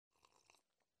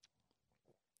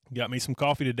Got me some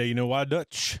coffee today. You know why,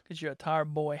 Dutch? Because you're a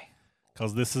tired boy.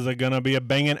 Because this is going to be a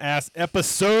banging ass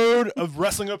episode of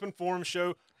Wrestling Open Forum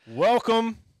Show.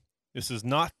 Welcome. This is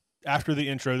not after the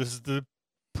intro. This is the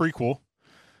prequel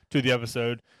to the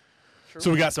episode. So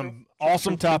we got some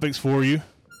awesome topics for you.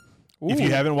 Ooh. If you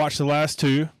haven't watched the last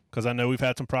two, because I know we've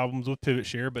had some problems with Pivot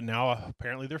Share, but now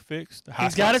apparently they're fixed.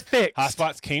 He's got it fixed. High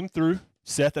Spots came through.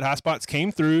 Seth at High Spots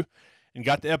came through and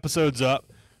got the episodes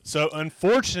up. So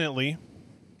unfortunately,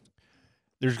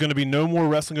 there's going to be no more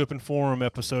Wrestling Open Forum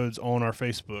episodes on our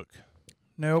Facebook.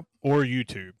 Nope. Or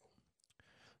YouTube.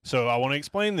 So I want to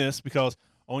explain this because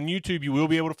on YouTube you will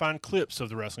be able to find clips of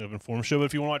the Wrestling Open Forum show, but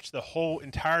if you want to watch the whole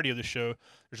entirety of the show,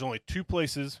 there's only two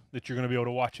places that you're going to be able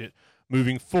to watch it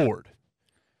moving forward.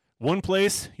 One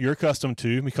place you're accustomed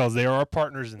to because they are our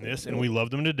partners in this and we love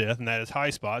them to death, and that is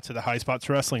High Spots at the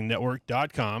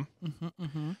highspotswrestlingnetwork.com.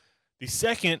 The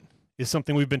second is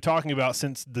something we've been talking about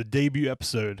since the debut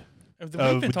episode. We've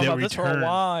been talking about this for a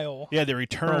while. Yeah, they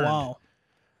returned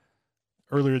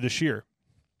earlier this year.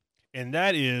 And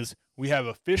that is, we have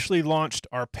officially launched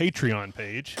our Patreon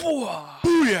page.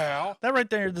 Booyah! That right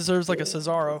there deserves like a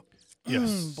Cesaro.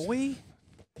 Yes. Boy.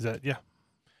 Is that, yeah.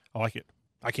 I like it.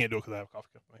 I can't do it because I have a coffee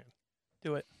cup in my hand.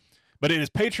 Do it. But it is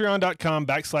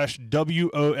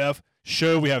patreon.com/WOF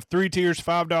show. We have 3 tiers,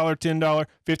 $5, $10,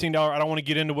 $15. I don't want to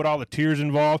get into what all the tiers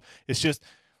involve. It's just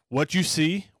what you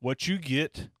see, what you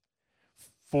get.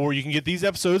 You can get these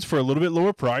episodes for a little bit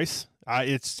lower price.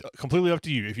 It's completely up to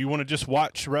you. If you want to just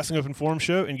watch Wrestling Open Forum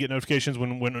show and get notifications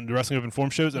when the Wrestling Open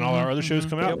Forum shows and all our other shows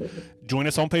come out, join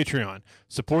us on Patreon.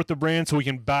 Support the brand so we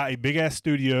can buy a big-ass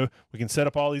studio. We can set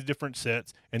up all these different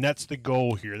sets, and that's the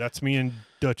goal here. That's me and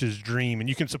Dutch's dream, and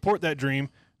you can support that dream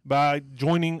by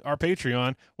joining our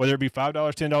Patreon, whether it be $5,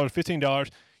 $10,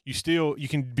 $15. You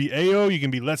can be AO, you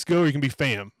can be Let's Go, or you can be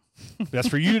Fam. That's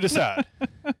for you to decide.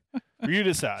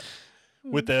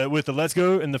 With the Let's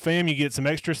Go and the Fam, you get some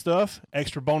extra stuff,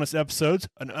 extra bonus episodes,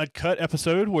 an uncut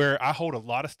episode where I hold a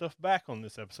lot of stuff back on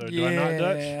this episode. Do I not,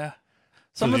 Dutch? Yeah.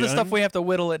 Some of the stuff we have to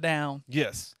whittle it down.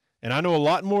 Yes. And I know a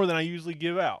lot more than I usually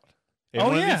give out. And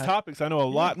one of these topics, I know a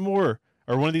lot more,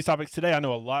 or one of these topics today, I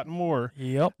know a lot more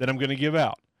than I'm going to give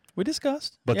out. We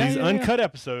discussed. But these uncut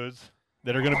episodes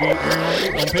that are going to be on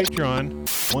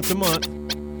Patreon once a month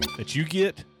that you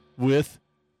get with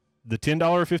the $10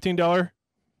 or $15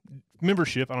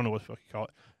 membership, I don't know what the fuck you call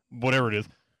it, whatever it is.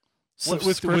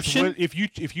 Subscription? If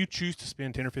you choose to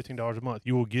spend $10 or $15 a month,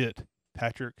 you will get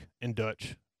Patrick and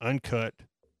Dutch uncut,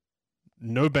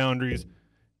 no boundaries,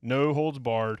 no holds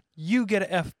barred. You get an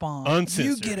F-bomb.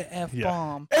 Uncensored. You get an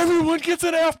F-bomb. Yeah. Everyone gets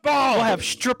an F-bomb. We'll have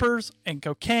strippers and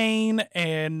cocaine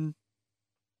and...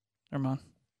 Never mind.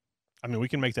 I mean, we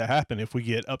can make that happen if we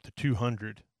get up to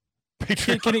 200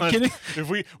 Patreon.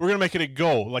 We're going to make it a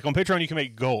goal. Like on Patreon, you can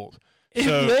make goals.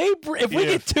 If we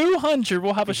get 200,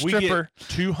 we'll have a stripper. If we get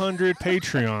 200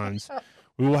 Patreons,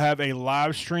 we will have a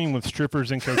live stream with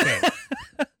strippers and cocaine.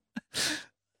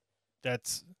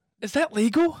 Is that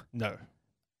legal? No.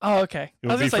 Oh, okay. I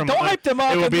was going to say, don't hype them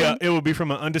up. It will be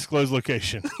from an undisclosed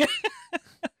location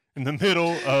in the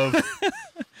middle of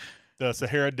the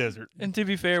Sahara Desert. And to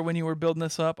be fair, when you were building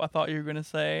this up, I thought you were going to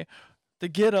say, to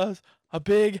get us a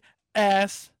big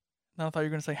ass, no, I thought you were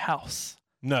going to say house.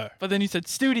 No. But then you said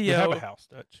studio. You have a house,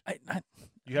 Dutch.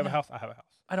 You have a house? I have a house.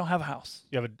 I don't have a house.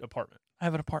 You have an apartment. I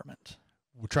have an apartment.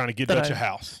 We're trying to get Dutch a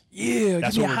house. Yeah,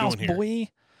 that's give me what a we're house, doing here. boy.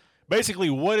 Basically,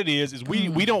 what it is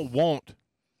we don't want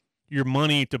your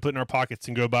money to put in our pockets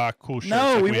and go buy cool shirts.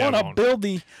 No, like we want to build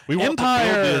the empire. We want to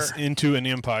build this into an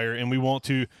empire, and we want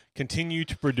to continue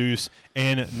to produce,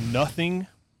 and nothing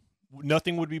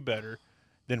would be better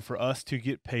than for us to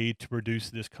get paid to produce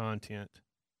this content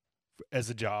as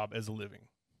a job, as a living.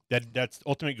 That's the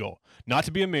ultimate goal. Not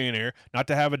to be a millionaire, not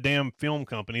to have a damn film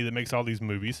company that makes all these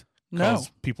movies. No.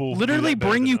 People literally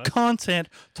bring you content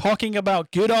talking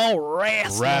about good old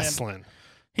wrestling.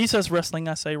 He says wrestling,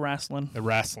 I say wrestling.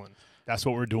 Wrestling. That's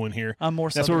what we're doing here. I'm more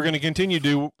That's what we're going to continue to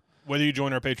do, whether you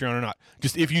join our Patreon or not.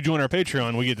 Just if you join our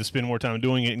Patreon, we get to spend more time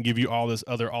doing it and give you all this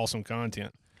other awesome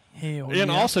content. And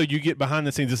also, you get behind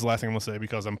the scenes. This is the last thing I'm going to say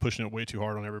because I'm pushing it way too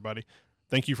hard on everybody.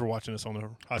 Thank you for watching us on the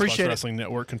High Spots Wrestling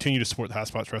Network. Continue to support the High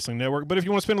Spots Wrestling Network. But if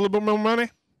you want to spend a little bit more money,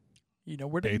 you know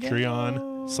where to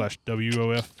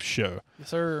Patreon.com/WOF show. Yes,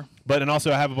 sir. And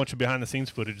also, I have a bunch of behind the scenes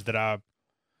footage that I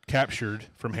captured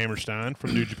from Hammerstein,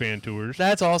 from New Japan Tours.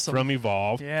 That's awesome. From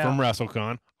Evolve, from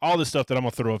WrestleCon. All this stuff that I'm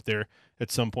going to throw up there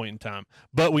at some point in time.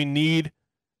 But we need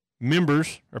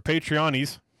members or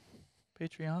Patreonies.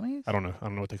 Patreonies? I don't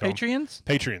know what they call them.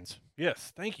 Patreons.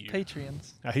 Yes, thank you.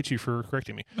 Patreons. I hate you for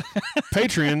correcting me.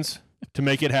 Patreons to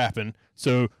make it happen.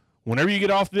 So whenever you get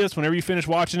off this, whenever you finish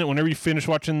watching it, whenever you finish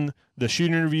watching the shoot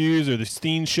interviews or the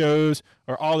Steen shows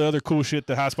or all the other cool shit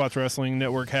the High Spots Wrestling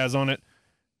Network has on it,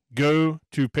 go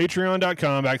to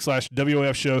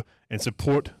patreon.com/WOF show and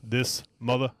support this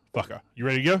motherfucker. You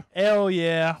ready to go? Hell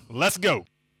yeah. Let's go.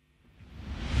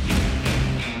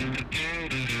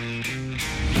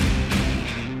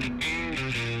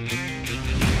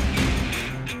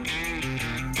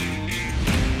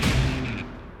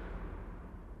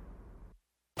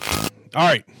 All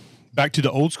right, back to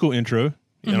the old school intro.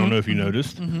 I don't know if you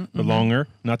noticed. The longer,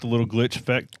 not the little glitch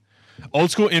effect.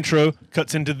 Old school intro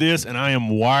cuts into this, and I am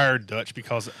wired, Dutch,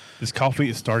 because this coffee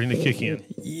is starting to kick in.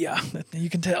 Yeah, you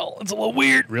can tell. It's a little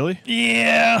weird. Really?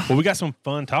 Yeah. Well, we got some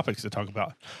fun topics to talk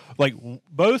about. Like,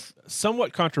 both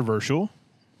somewhat controversial,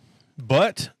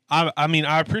 but I mean,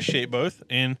 I appreciate both.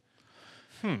 And,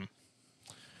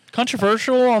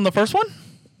 Controversial on the first one?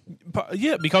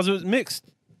 yeah, because it was mixed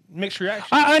reaction.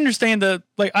 I understand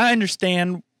I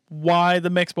understand why the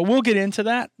mix, but we'll get into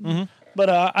that. Mm-hmm. But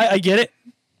I get it.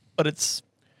 But it's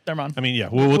never mind. I mean, yeah,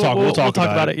 we'll talk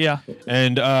about it. Yeah.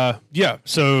 And yeah,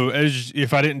 so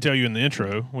if I didn't tell you in the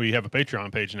intro, we have a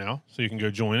Patreon page now, so you can go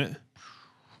join it.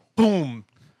 Boom.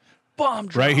 Bomb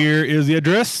drop. Right here is the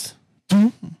address.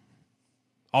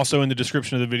 Also in the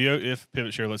description of the video, if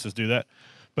Pivot Share lets us do that.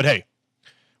 But hey,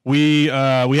 we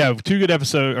have two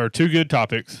good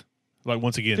topics. Like,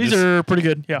 once again, these are pretty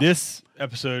good. Yeah. This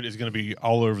episode is going to be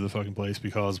all over the fucking place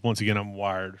because, once again, I'm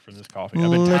wired from this coffee. I've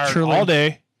been tired Literally. all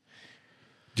day.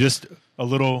 Just a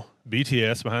little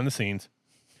BTS behind the scenes.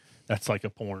 That's like a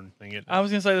porn thing. I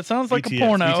was gonna say that sounds like BTS, a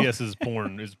porno. BTS is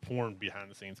porn. Is porn behind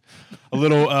the scenes. A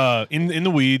little in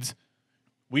the weeds.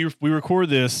 We record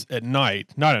this at night,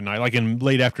 not at night, like in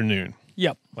late afternoon,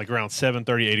 Yep. like around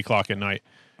 7:30, 8 o'clock at night.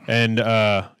 And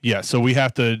yeah, so we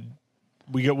have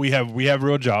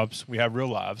real jobs, we have real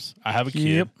lives. I have a kid.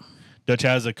 Yep. Dutch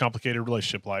has a complicated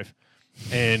relationship life,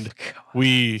 and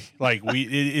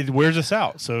it wears us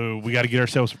out. So we got to get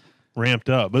ourselves ramped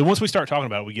up. But once we start talking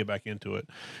about it, we get back into it.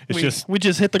 We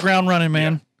just hit the ground running,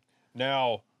 man. Yeah.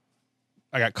 Now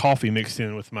I got coffee mixed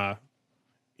in with my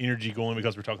energy going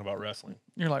because we're talking about wrestling.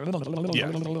 You're like, Yeah.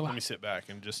 Let me sit back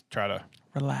and just try to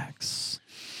relax.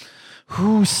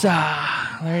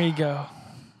 Whoosah. There you go.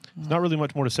 There's not really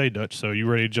much more to say, Dutch. So you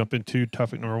ready to jump into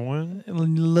topic number one?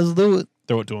 Let's do it.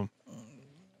 Throw it to him.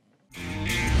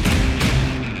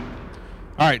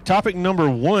 All right, topic number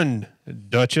one,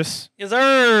 Duchess, Yes,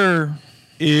 sir.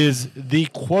 is the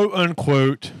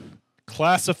quote-unquote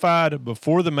classified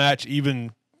before the match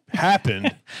even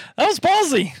happened, That was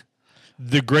ballsy.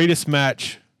 the greatest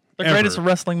match The ever. greatest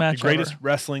wrestling match The greatest ever.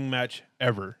 wrestling match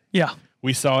ever. Yeah.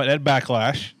 We saw it at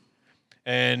Backlash,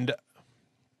 and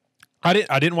I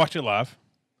didn't watch it live.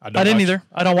 I didn't watch- either.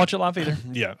 I don't watch it live either.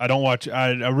 Yeah, I don't watch.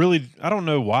 I don't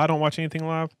know why I don't watch anything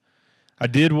live. I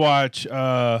did watch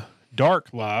Dark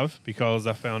live because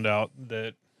I found out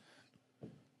that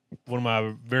one of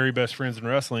my very best friends in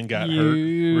wrestling got hurt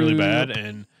really bad,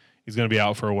 and he's going to be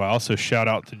out for a while. So shout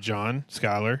out to John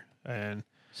Schuyler and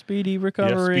Speedy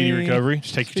recovery. speedy recovery.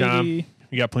 Just take your time. Speedy.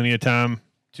 You got plenty of time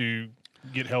to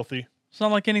get healthy. It's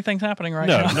not like anything's happening right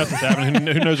No, now. nothing's happening.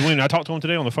 Who knows when? I talked to him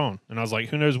today on the phone, and I was like,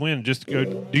 "Who knows when? Just go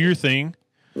do your thing.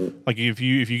 Like if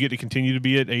you get to continue to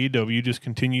be at AEW, just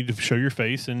continue to show your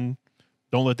face and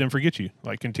don't let them forget you.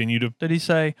 Like continue to." Did he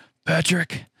say,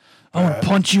 Patrick, I want to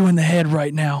punch you in the head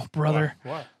right now, brother?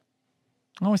 Why? It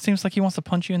always seems like he wants to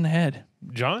punch you in the head.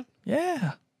 John?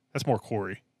 Yeah. That's more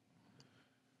Corey.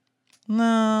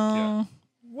 No.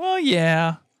 Well,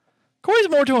 yeah. Corey's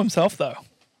more to himself, though.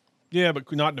 Yeah,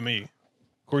 but not to me.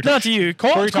 Corey Not talks, to you.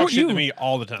 Corey talks shit you, to me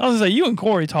all the time. I was going to say, you and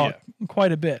Corey talk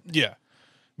quite a bit. Yeah,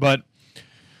 but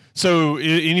so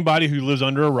anybody who lives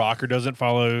under a rock or doesn't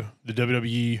follow the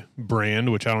WWE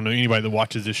brand, which I don't know anybody that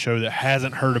watches this show that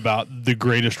hasn't heard about the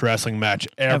greatest wrestling match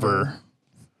ever.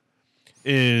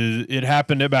 Is it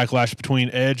happened at Backlash between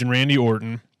Edge and Randy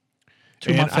Orton.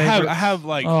 Two of my And favorites. I have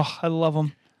like Oh, I love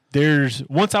them. there's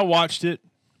once I watched it,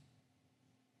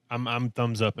 I'm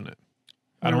thumbs up in it.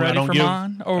 I don't ready for give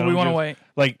mine, or I we don't want to give- wait?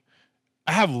 Like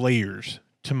I have layers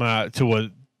to what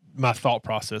my thought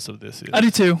process of this is. I do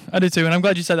too, and I'm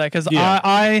glad you said that because Yeah.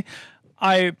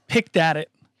 I picked at it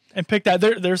and picked at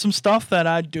there's some stuff that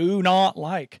I do not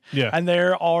like, Yeah. and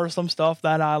there are some stuff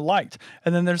that I liked,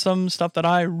 and then there's some stuff that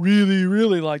I really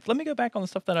really liked. Let me go back on the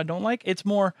stuff that I don't like. It's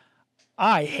more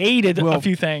I hated Well, a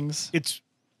few things.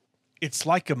 It's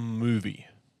like a movie.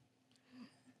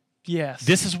 Yes,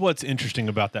 This is what's interesting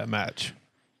about that match.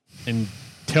 And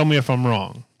tell me if I'm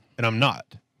wrong, and I'm not.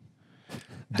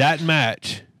 That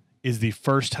match is the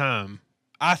first time,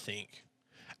 I think,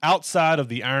 outside of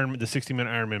the 60-minute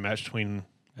Iron Man match between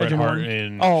Bret Adrian Hart Orton.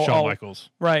 and Oh, Shawn oh. Michaels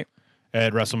Right.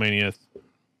 at WrestleMania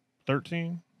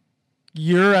 13.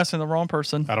 You're asking the wrong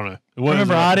person. I don't know. It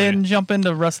Remember, I WrestleMania. didn't jump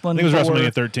into wrestling. I think it was for-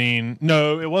 WrestleMania 13.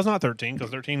 No, it was not 13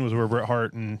 because 13 was where Bret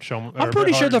Hart and Shawn. I'm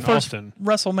pretty sure the first Austin.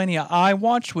 WrestleMania I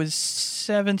watched was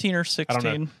 17 or I 16.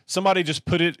 don't know. Somebody just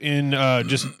put it in.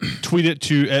 Just tweet it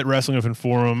to at Wrestling Open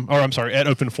Forum, or I'm sorry, at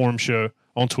Open Forum Show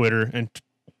on Twitter, and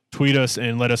tweet us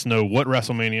and let us know what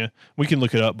WrestleMania. We can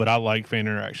look it up, but I like fan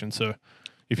interaction. So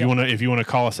if you want to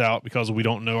call us out because we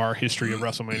don't know our history of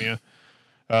WrestleMania,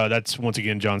 that's once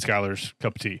again John Schuyler's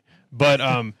cup of tea. But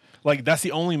like that's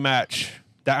the only match.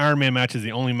 That Iron Man match is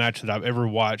the only match that I've ever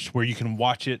watched where you can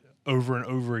watch it over and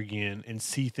over again and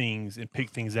see things and pick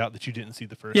things out that you didn't see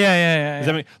the first. Yeah. Does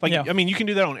that mean like Yeah. I mean you can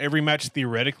do that on every match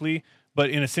theoretically, but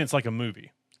in a sense like a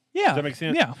movie. Yeah. Does that make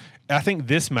sense? Yeah. I think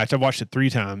this match I've watched it 3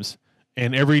 times,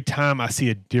 and every time I see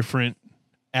a different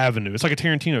avenue. It's like a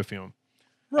Tarantino film.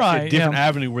 I see Right. a different Yeah.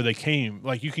 avenue where they came.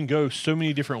 Like you can go so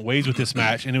many different ways with this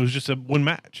match, and it was just a one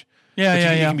match. Yeah. But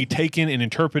Yeah. it Yeah. can be taken and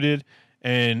interpreted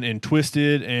and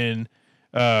twisted and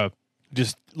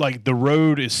just like the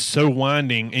road is so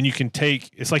winding, and you can take.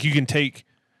 It's like you can take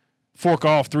fork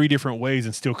off 3 different ways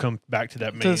and still come back to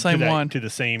that main the same one. to the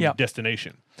same Yep.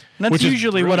 destination. And that's which is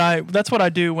usually that's what I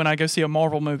do when I go see a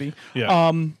Marvel movie.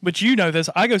 Yeah. But you know this,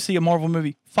 I go see a Marvel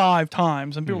movie 5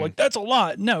 times, and people Mm-hmm. are like, "That's a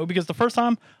lot." No, because the first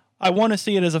time I want to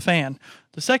see it as a fan.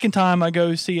 The second time I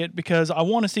go see it because I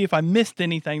want to see if I missed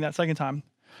anything that second time.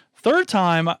 Third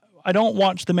time I don't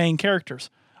watch the main characters.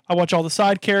 I watch all the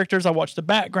side characters. I watch the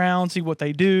background, see what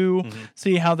they do, Mm-hmm.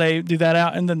 see how they do that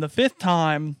out, and then the 5th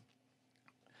time.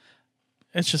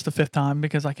 It's just the 5th time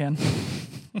because I can.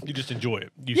 You just enjoy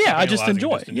it. Yeah, I just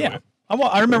enjoy it. Yeah.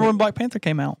 I remember when Black Panther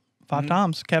came out 5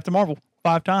 times. Captain Marvel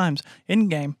 5 times.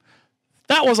 Endgame.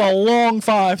 That was a long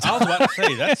 5 I times. was about to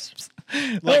say that's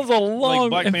That was a long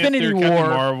Black Infinity Panther, War. Captain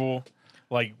Marvel,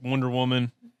 like Wonder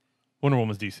Woman. Wonder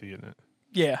Woman's DC, isn't it?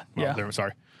 Yeah, Well, yeah. there,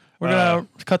 sorry. We're gonna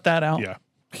cut that out. Yeah.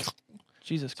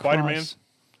 Jesus Spider-Man? Christ.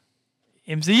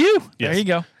 MCU. There Yes. you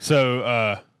go.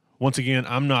 So once again,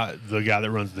 I'm not the guy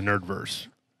that runs the Nerdverse.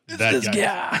 That This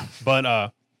guy.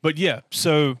 guy. But yeah.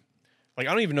 So like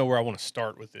I don't even know where I want to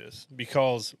start with this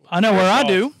because I know where first I off-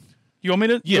 do. You want me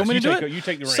to? Yes, you want me to do take, it? you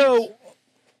take the reins. So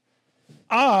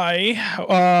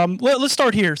let's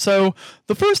start here. So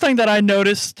the first thing that I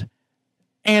noticed,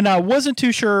 and I wasn't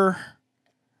too sure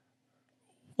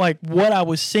like what I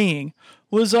was seeing,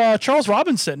 was Charles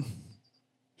Robinson.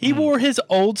 He wore his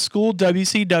old school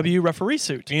WCW referee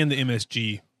suit. and the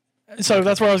MSG. So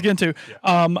that's where I was getting to.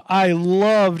 I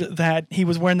loved that he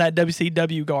was wearing that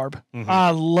WCW garb.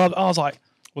 I was like,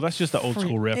 Well, that's just the old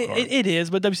school ref card. it is,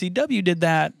 but WCW did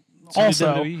that So did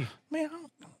also. WWE. Man, I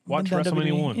don't Watch when did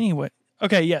WrestleMania WWE 1. Anyway,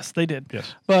 okay, yes, they did.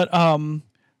 Yes. But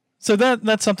so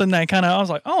that's something that kind of I was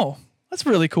like, oh, that's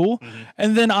really cool. Mm-hmm.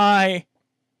 And then I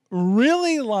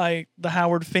really liked the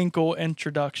Howard Finkel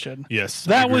introduction. Yes.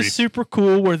 That agreed. was super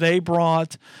cool. Where they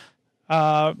brought,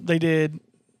 they did.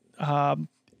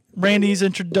 Randy's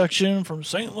introduction from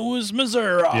St. Louis,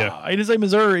 Missouri. Yeah. He didn't say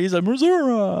Missouri, he said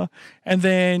Missouri. And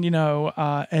then,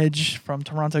 Edge from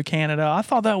Toronto, Canada. I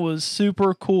thought that was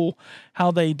super cool how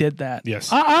they did that. Yes.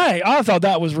 I thought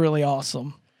that was really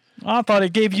awesome. I thought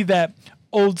it gave you that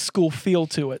old school feel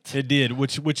to it. It did,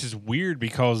 which is weird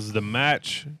because the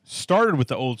match started with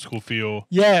the old school feel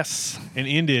Yes. and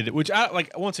ended, which I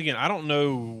like. Once again, I don't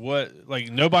know what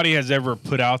like nobody has ever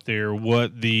put out there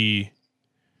what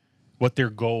their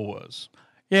goal was.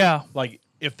 Yeah. Like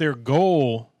if their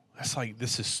goal, that's like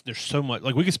there's so much.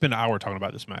 Like we could spend an hour talking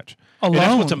about this match. Alone. And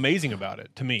that's what's amazing about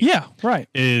it to me. Yeah, right.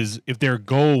 Is if their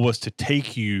goal was to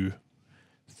take you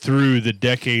through the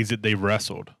decades that they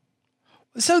wrestled.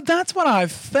 So that's what I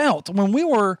felt when we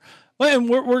were. And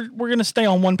we're going to stay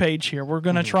on one page here. We're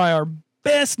going to try our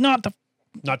best not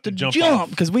to jump jump off.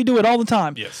 because we do it all the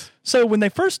time. Yes. So when they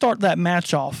first start that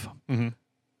match off, Mhm.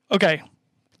 okay,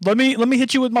 let me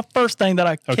hit you with my first thing that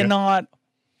I Okay. cannot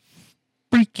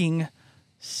freaking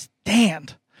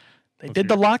stand. They did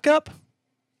the lockup,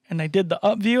 and they did the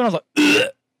up view, and I was like,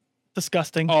 ugh,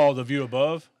 disgusting. Oh, the view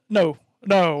above. No,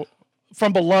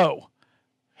 from below.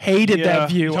 Hated that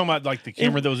view. You're talking about like the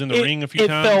camera that was in the it- ring a few it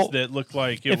times felt- that looked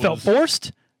like It was felt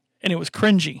forced, and it was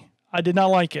cringy. I did not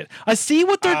like it. I see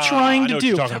what they're trying I know to what do.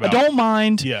 you're talking I about. don't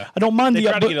mind. Yeah. I don't mind They the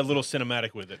tried to but- get a little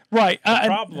cinematic with it. right.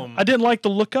 problem- I didn't like the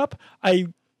look up. I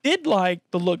did like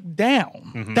the look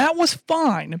down. Mm-hmm. That was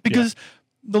fine because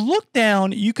the look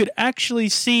down you could actually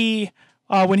see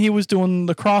when he was doing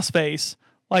the crossface,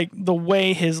 like the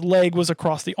way his leg was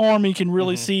across the arm. You can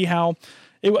really Mm-hmm. see how.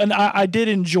 And I did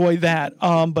enjoy that.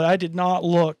 But I did not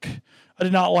like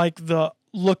the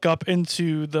look up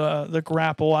into the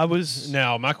grapple. I was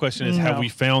Now, my question is, have No. we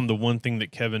found the one thing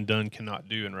that Kevin Dunn cannot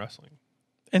do in wrestling?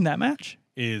 in that match.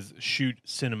 Is shoot a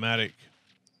cinematic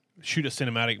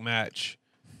match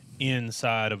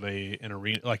inside of an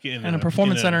arena, like in a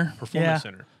performance center. Performance Yeah.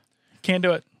 center. Can't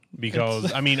do it.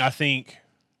 Because I mean, I think,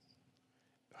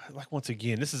 like, once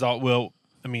again, this is all. Well,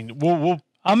 I mean, we'll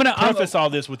I'm preface all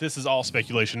this with this is all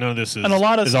speculation. None of this is And a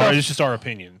lot of stuff- it's just our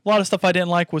opinion. a lot of stuff I didn't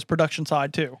like was production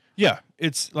side too. Yeah,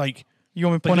 it's like. You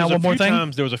want me to Like, point out one more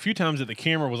thing? There was a few times that the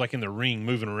camera was like in the ring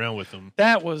moving around with them.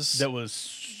 That was That was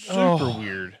super Oh.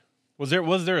 weird. Was there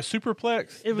a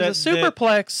superplex? it was a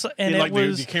superplex, and like it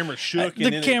was the camera shook. the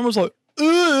and then camera was like,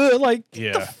 ugh, like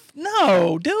Yeah.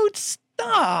 no, dude,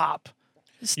 stop.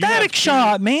 Static two-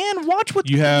 shot, man. Watch what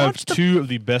You have watch the, two of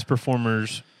the best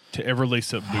performers to ever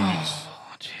lace up boots.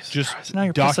 Oh, Jesus Just Christ, now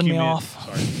you're pissing me off.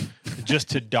 Sorry, just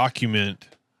to document.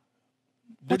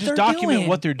 What Just they're document doing.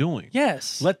 what they're doing.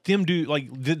 Yes, Let them do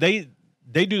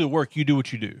they do the work. You do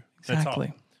what you do. That's exactly,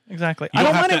 all. exactly. You I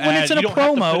don't have mind to it when add- it's in a you don't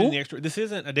have to put in promo. the extra. This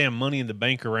isn't a damn Money in the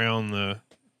Bank around the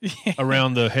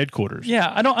headquarters.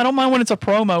 Yeah, I don't mind when it's a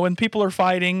promo and people are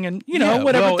fighting and Yeah,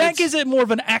 whatever. well, that it's- gives it more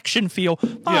of an action feel.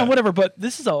 Fine, Yeah. whatever. But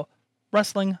this is a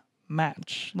wrestling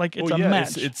match. Like it's Well, a yeah,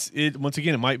 match. It once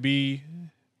again. It might be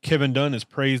Kevin Dunn is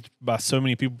praised by so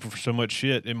many people for so much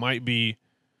shit. This might be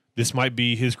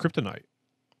his kryptonite.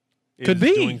 Could Is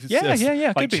be. doing Yeah, this, yeah,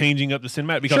 Like could be. changing up the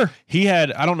cinematic because Sure. he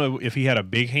had. I don't know if he had a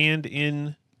big hand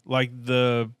in like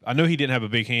the. I know he didn't have a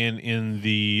big hand in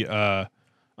the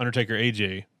Undertaker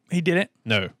AJ. He did it.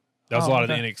 No, that was a Oh, lot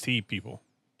okay. of the NXT people.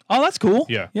 Oh, that's cool.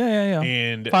 Yeah. yeah.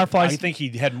 And Fireflies. I think he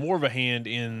had more of a hand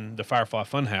in the Firefly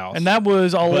Funhouse. And that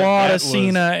was a But lot that of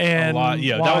Cena was and a lot,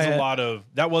 that was Wyatt. a lot of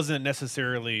that wasn't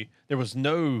necessarily there was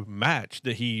no match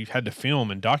that he had to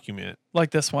film and document.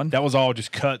 like this one. That was all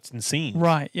just cuts and scenes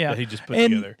Right, yeah. that he just put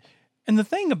And- together. And the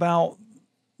thing about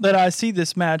that I see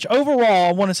this match overall,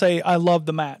 I want to say I love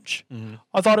the match. Mm-hmm.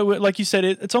 I thought it would, like you said,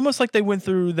 it's almost like they went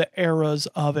through the eras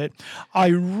of it. I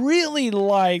really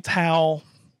liked how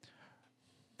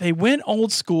they went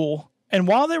old school, and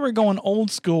while they were going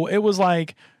old school, it was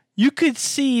like you could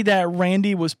see that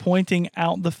Randy was pointing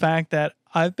out the fact that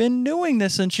I've been doing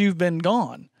this since you've been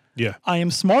gone. Yeah. I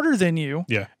am smarter than you.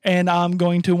 Yeah. And I'm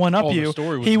going to one up Oh, the you.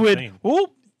 story was He would, insane. oh,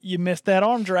 you missed that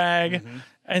arm drag.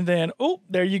 And then, oh,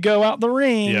 there you go out the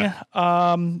ring.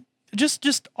 Yeah.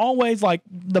 Just always like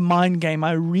the mind game.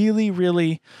 I really,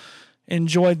 really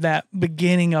enjoyed that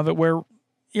beginning of it where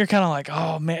you're kind of like,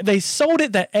 oh man, they sold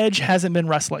it that Edge hasn't been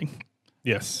wrestling.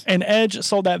 Yes. And Edge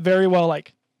sold that very well.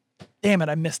 Like, damn it,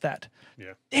 I missed that.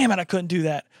 Yeah. Damn it, I couldn't do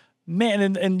that.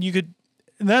 Man, and you could,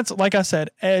 and that's like I said,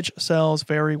 Edge sells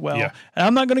very well. Yeah. And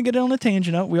I'm not going to get on a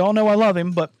tangent. We all know I love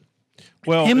him, but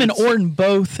Well, him and it's- Orton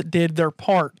both did their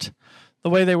part. The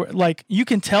way they were, like, you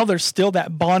can tell there's still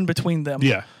that bond between them.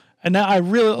 Yeah. And now I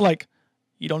really like,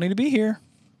 you don't need to be here.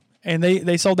 And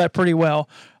they sold that pretty well.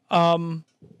 But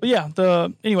yeah,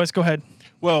 anyways, go ahead.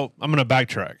 Well, I'm going to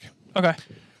backtrack. Okay.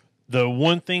 The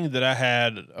one thing that I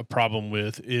had a problem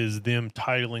with is them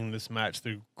titling this match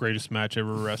the greatest match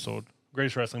ever wrestled,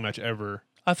 greatest wrestling match ever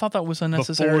I thought that was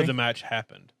unnecessary. before the match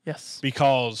happened. Yes.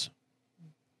 Because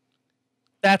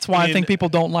That's why I And- think people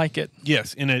don't like it.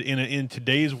 yes, in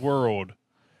today's world,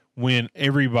 when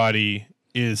everybody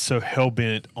is so hell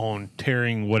bent on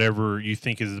tearing whatever you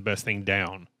think is the best thing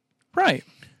down, Right.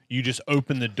 you just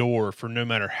open the door for no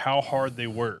matter how hard they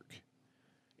work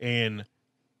and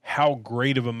how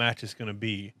great of a match it's going to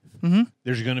be. Mm-hmm.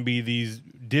 There's going to be these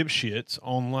dipshits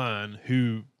online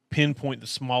who pinpoint the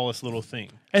smallest little thing.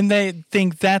 And they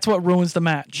think that's what ruins the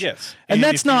match. Yes, And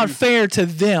that's if not you- fair to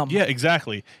them. Yeah,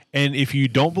 exactly. And if you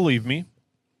don't believe me,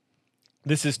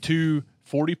 this is two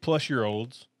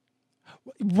 40-plus-year-olds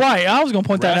Right. I was going to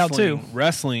point that out too.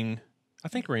 Wrestling. I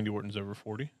think Randy Orton's over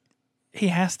 40. He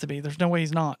has to be. There's no way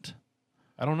he's not.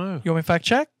 I don't know. You want me to fact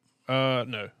check?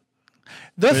 No.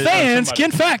 The But, fans somebody-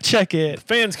 can fact check it.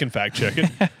 Fans can fact check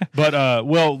it, but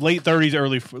late 30s,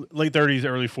 early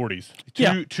 40s.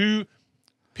 Yeah. Two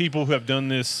people who have done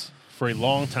this for a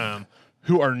long time,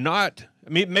 who are not. I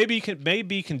mean, maybe may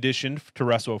be conditioned to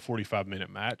wrestle a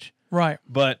 45-minute match, Right.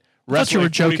 but thought you wrestle were a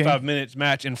joking. 45 minutes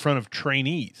match in front of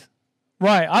trainees.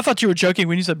 Right. I thought you were joking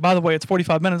when you said, by the way, it's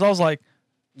 45 minutes. I was like,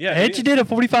 Yeah, Edge did a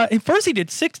 45. At first, he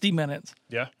did 60 minutes.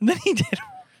 Yeah, And then he did.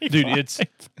 dude, 45. it's.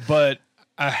 But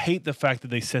I hate the fact that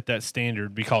they set that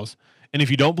standard because, and if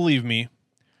you don't believe me,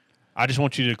 I just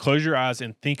want you to close your eyes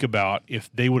and think about if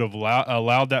they would have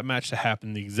allowed that match to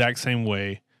happen the exact same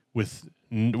way with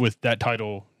that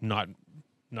title not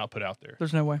put out there.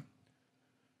 There's no way.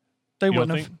 They You don't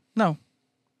wouldn't have. think? No.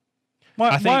 Why,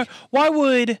 I think- why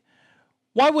would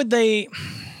Why would they?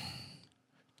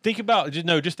 Think about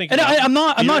just think. And about I'm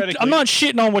not theoretically-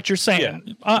 shitting on what you're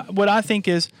saying. What I think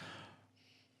is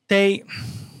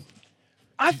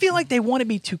I feel like they want to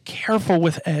be too careful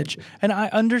with Edge, and I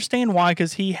understand why,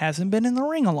 because he hasn't been in the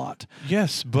ring a lot.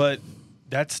 Yes, but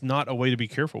that's not a way to be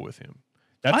careful with him.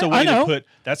 That's a I way know. to put.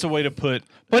 That's a way to put.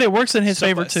 But it works in his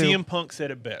favor too. CM Punk said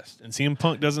it best, and CM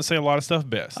Punk doesn't say a lot of stuff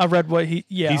best. I read what he.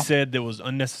 Yeah. He said there was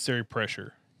unnecessary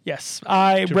pressure, Yes,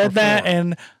 I read that, perform.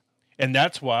 and and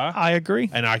that's why. I agree.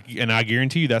 And I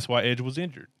guarantee you that's why Edge was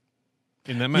injured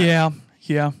in that match.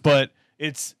 Yeah. But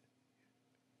it's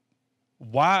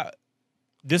why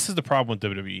this is the problem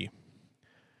with WWE.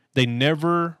 They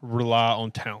never rely on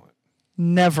talent.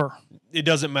 Never. It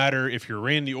doesn't matter if you're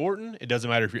Randy Orton. It doesn't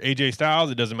matter if you're AJ Styles.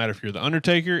 It doesn't matter if you're The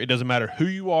Undertaker. It doesn't matter who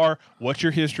you are, what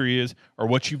your history is, or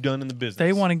what you've done in the business.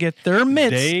 They want to get their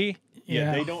mitts. They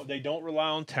don't rely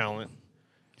on talent,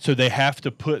 so they have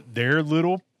to put their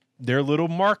little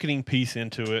marketing piece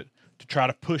into it to try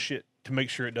to push it to make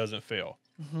sure it doesn't fail.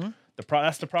 Mm-hmm.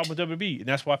 That's the problem with WWE, and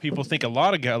that's why people think a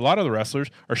lot of the wrestlers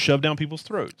are shoved down people's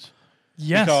throats.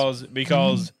 Yes.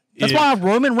 Because That's why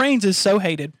Roman Reigns is so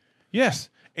hated. Yes,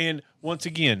 and once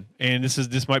again, and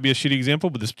this might be a shitty example,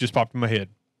 but this just popped in my head.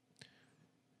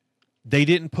 They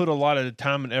didn't put a lot of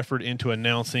time and effort into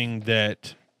announcing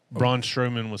that Braun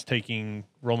Strowman was taking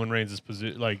Roman Reigns'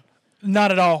 position, like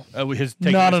Not at all. Not his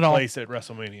at all. place at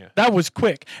WrestleMania. That was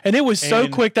quick, and it was so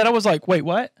And- quick that I was like, "Wait,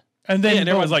 what?" And then And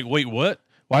everyone's like, "Wait, what?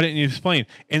 Why didn't you explain?"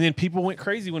 And then people went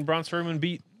crazy when Braun Strowman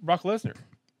beat Brock Lesnar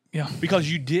 "Yeah, because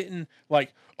you didn't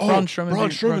like. Oh, Braun Strowman Braun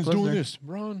beat Strowman's Brock doing Lesnar. this.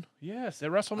 Braun, yes, at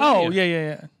WrestleMania.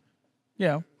 oh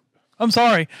yeah." I'm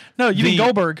sorry. No, you mean The-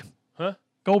 Goldberg. Huh?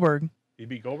 Goldberg. He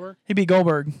beat Goldberg. He beat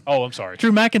Goldberg. Oh, I'm sorry.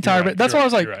 Drew McIntyre. You're right, But that's you're why I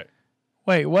was right, like, you're right.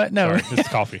 "Wait, what?" No. Sorry, it's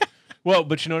coffee. Well,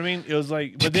 but you know what I mean? It was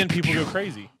like, but then people go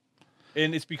crazy.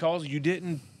 And it's because you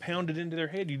didn't pound it into their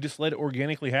head. You just let it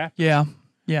organically happen.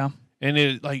 Yeah. And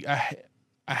it like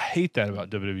I hate that about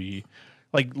WWE.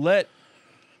 Like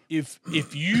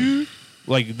if you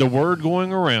like the word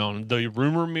going around, the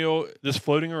rumor mill that's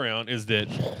floating around is that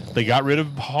they got rid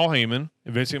of Paul Heyman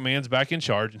and Vince McMahon's back in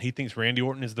charge, and he thinks Randy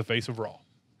Orton is the face of Raw.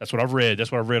 That's what I've read.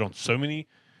 That's what I've read on so many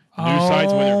news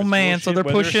sites. Whether Oh it's man, so bullshit, they're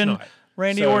whether it's pushing not.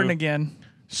 Randy So- Orton again.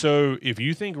 So if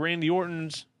you think Randy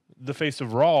Orton's the face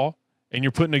of Raw and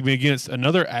you're putting him against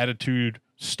another Attitude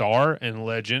star and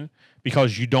legend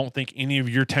because you don't think any of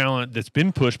your talent that's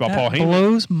been pushed by Paul That Heyman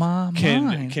blows my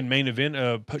mind. can main event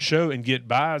a show and get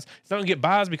buys. It's not gonna get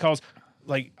buys because,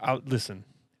 like,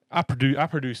 I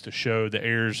produced a show that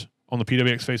airs on the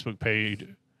PWX Facebook page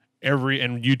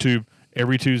and YouTube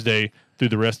every Tuesday through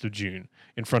the rest of June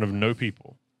in front of no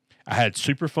people. I had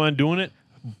super fun doing it.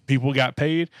 People got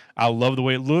paid. I love the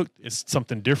way it looked. It's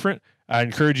something different. I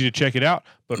encourage you to check it out.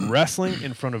 But wrestling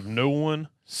in front of no one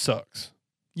sucks.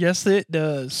 Yes, it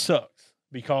does. Sucks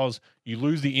because you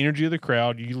lose the energy of the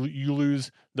crowd. You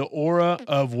lose the aura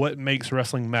of what makes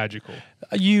wrestling magical.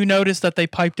 You noticed that they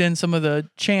piped in some of the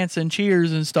chants and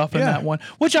cheers and stuff in Yeah. that one,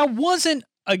 which I wasn't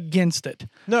against it.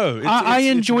 No, I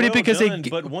enjoyed it because done, it-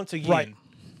 But once again, right.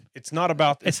 it's not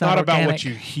about It's not not about what organic.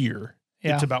 you hear.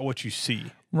 Yeah. It's about what you see.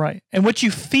 Right. And what you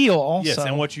feel also. Yes,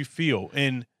 and what you feel,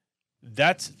 and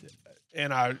that's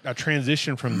and I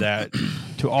transitioned from that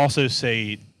to also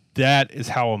say that is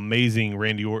how amazing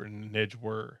Randy Orton and Edge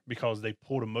were because they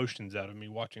pulled emotions out of me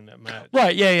watching that match.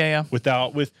 Right. Yeah.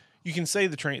 With you can say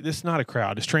the train. This is not a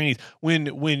crowd. It's trainees. When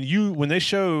they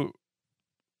show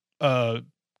a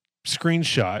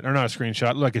screenshot or not a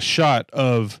screenshot, like a shot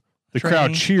of the crowd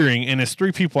Trainee. cheering, and it's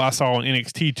three people I saw on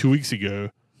NXT 2 weeks ago.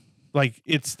 Like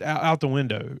it's out the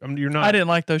window. I mean, you're not. I didn't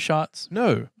like those shots.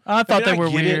 No, I thought they I were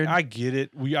get weird. I get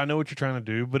it. I know what you're trying to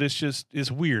do, but it's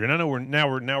weird. And I know we're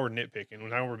nitpicking.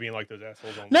 Now we're being like those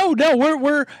assholes. On No,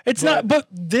 we're it's not. But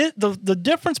the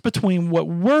difference between what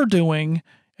we're doing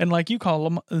and, like you call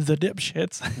them, the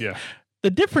dipshits. Yeah.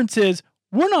 The difference is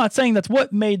we're not saying that's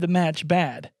what made the match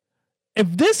bad.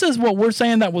 If this is what we're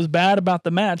saying that was bad about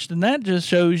the match, then that just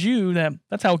shows you that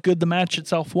that's how good the match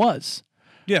itself was.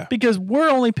 Yeah. Because we're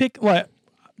only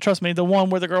trust me, the one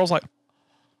where the girl's like,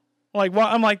 well,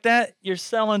 I'm like, that you're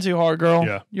selling too hard, girl.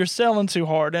 Yeah. You're selling too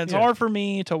hard. And it's Yeah. hard for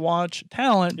me to watch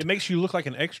talent. It makes you look like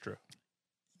an extra.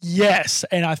 Yes.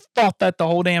 And I thought that the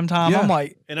whole damn time. Yeah. I'm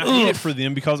like, And I hate it ugh. for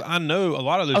them because I know a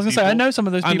lot of those I was going to say, I know some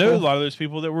of those I people. know a lot of those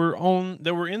people that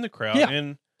were in the crowd Yeah.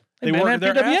 and They've they been worked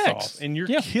at their PWX. ass off. And you're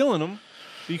Yeah. killing them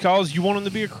because you want them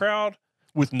to be a crowd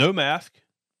with no mask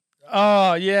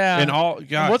Oh, yeah. and all.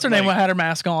 God, What's her name? like- Had her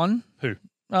mask on. Who?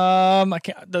 I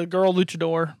can't. The girl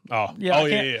luchador. Oh, Yeah,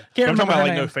 yeah. Can't I'm talking remember about her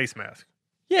like no name. face mask.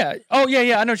 Yeah. Oh, yeah.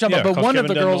 I know what you're talking about. But 'cause one of Kevin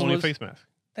the Dunn girls don't need a was. face mask.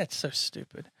 That's so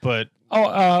stupid. But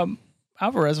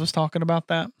Alvarez was talking about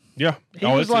that. yeah, He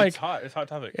was like, it's hot. It's a hot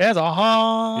topic. Yeah, it's a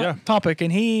hot Yeah. topic,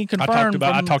 and he confirmed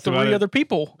I talked from about three it. other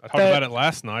people. I talked about it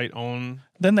last night on.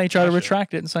 Then they try to Last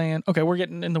retract it and saying, "Okay, we're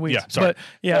getting in the weeds." Yeah, sorry. But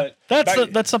yeah,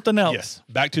 that's something else. Yes,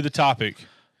 back to the topic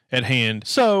at hand.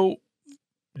 So,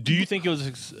 Do you think it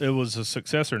was a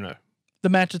success or no? the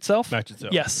match itself. Match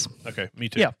itself. Yes. Okay, me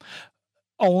too. Yeah.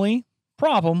 Only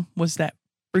problem was that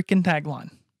freaking tagline.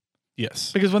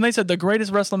 Yes. Because when they said the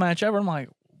greatest wrestling match ever, I'm like,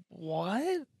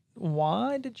 what?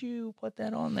 Why did you put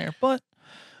that on there? But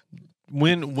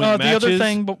When the matches, other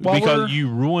thing, but while we're- because you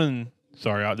ruin.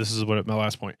 Sorry, this is my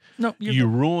last point. no, You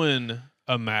ruin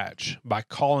a match by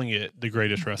calling it the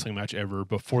greatest wrestling match ever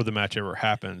before the match ever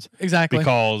happens, exactly.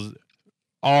 because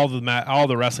all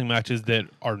the wrestling matches that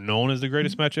are known as the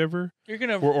greatest match ever You're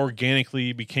gonna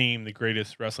organically became the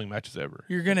greatest wrestling matches ever.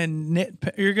 You're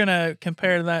gonna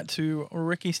compare that to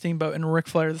Ricky Steamboat and Ric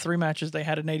Flair, the three matches they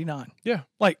had in '89. Yeah.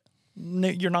 Like,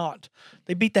 you're not.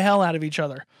 They beat the hell out of each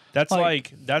other. That's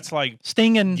like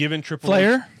Sting and giving Triple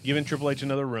Flair? H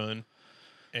another run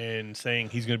and saying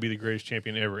he's going to be the greatest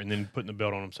champion ever, and then putting the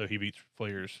belt on him so he beats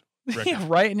Flair's record. Yeah,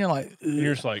 right. And you're like, And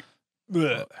you're just like,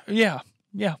 ugh. yeah.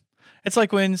 It's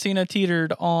like when Cena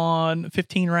teetered on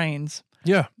 15 Reigns,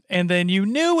 Yeah. and then you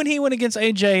knew when he went against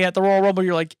AJ at the Royal Rumble,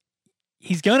 you're like,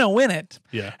 he's gonna win it,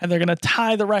 Yeah. and they're gonna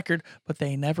tie the record, but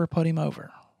they never put him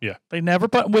over. Yeah. They never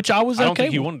put, which I was I don't okay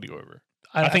think he with. wanted to go over.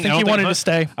 I think I don't he wanted think to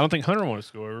stay. I don't think Hunter wants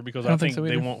to go over because I I don't think think so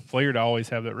they either. want Flair to always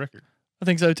have that record. I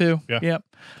think so too. Yeah. Yep.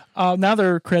 Now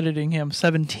they're crediting him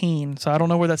 17, so I don't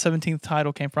know where that 17th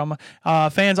title came from.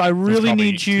 Fans, I really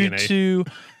probably need you TNA. to.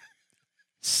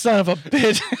 Son of a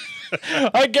bitch.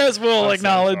 I guess we'll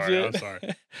acknowledge I'm it.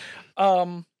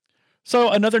 sorry. So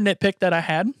another nitpick that I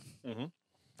had, Mhm.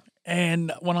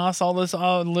 and when I saw this,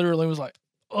 I literally was like,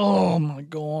 "Oh my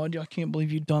god, I can't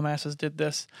believe you dumbasses did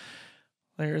this."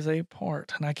 There's a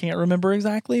part, and I can't remember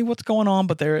exactly what's going on,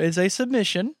 but there is a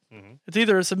submission. Mhm. It's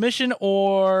either a submission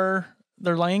or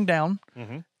they're laying down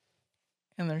Mhm.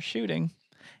 and they're shooting.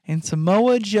 And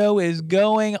Samoa Joe is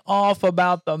going off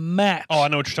about the match. Oh, I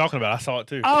know what you're talking about. I saw it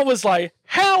too. I was like,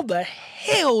 how the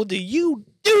hell do you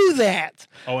do that?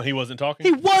 Oh, and he wasn't talking?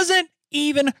 He wasn't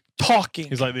even talking.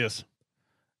 He's like this.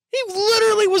 He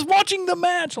literally was watching the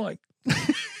match. Like,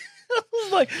 I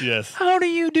was like, Yes. how do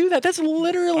you do that? That's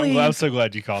literally. I'm so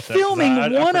glad you caught that. 'cause Filming I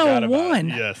forgot about it. 101.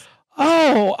 Yes.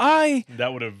 Oh,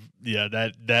 That would have,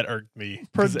 that irked me.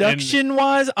 'Cause- and- production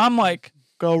wise, I'm like,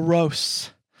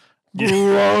 gross.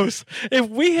 Gross. If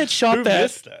we had shot Who that,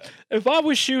 missed that? if I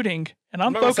was shooting and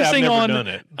I'm not gonna say I've focusing never on, done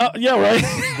it, yeah, right.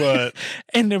 but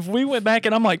And if we went back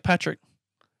and I'm like, Patrick,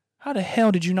 how the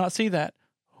hell did you not see that?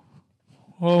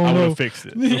 Oh, I would no. have fixed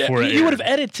it before it You would have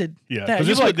aired. edited. Yeah, that.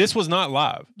 because You're this was not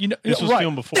live. You know, This was right.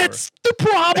 filmed before. That's the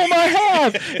problem I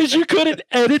have is you couldn't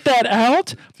edit that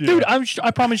out, dude.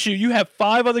 I promise you, you have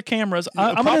 5 other cameras.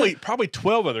 I'm Probably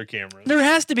 12 other cameras. there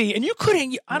has to be, and you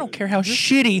couldn't. I don't care how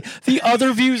shitty the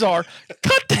other views are.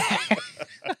 Cut that.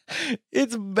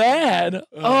 It's bad.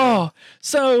 Oh,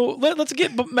 so let's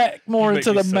get back more You make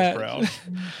into me the so match. proud.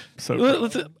 So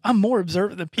proud. I'm more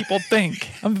observant than people think.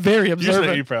 I'm very You're observant.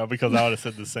 saying you're proud because I would have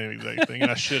said the same exact thing,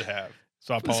 and I should have.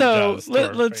 So I So apologize. To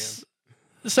our let's.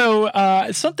 fans.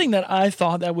 So something that I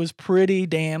thought that was pretty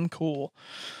damn cool.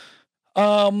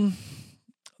 The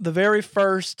very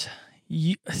first.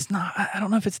 It's not. I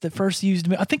don't know if it's the first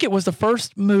used. I think it was the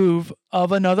first move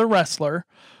of another wrestler.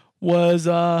 Was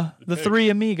the Three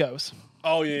Amigos?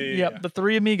 Oh yeah. Yep, the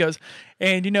Three Amigos,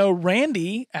 and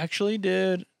Randy actually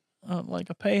did. Like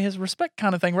a pay his respect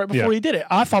kind of thing right before he did it.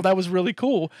 I thought that was really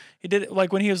cool. He did it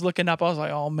like when he was looking up. I was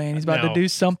like, "Oh man, he's about to do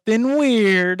something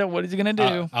weird. What is he gonna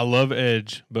do?" I love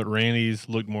Edge, but Randy's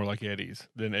looked more like Eddie's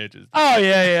than Edge's. Oh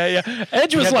yeah.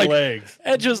 Edge was He had like the legs.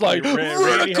 Edge was like Randy had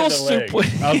vertical the legs.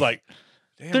 suplex. I was like,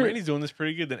 damn, They're- Randy's doing this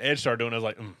pretty good. Then Edge started doing it. I was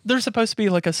like, They're supposed to be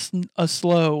like a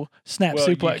slow snap well,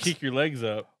 suplex. you kick your legs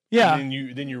up. Yeah. And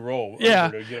then you roll. Yeah.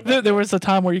 over to get him There, up. there was a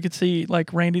time where you could see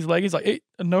like Randy's leg. He's like, hey,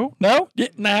 no, now.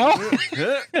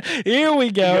 Here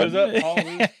we go. Goes up, all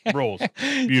rolls.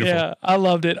 Beautiful. Yeah, I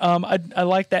loved it. I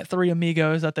like that Three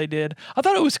Amigos that they did. I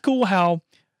thought it was cool how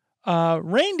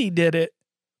Randy did it,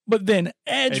 but then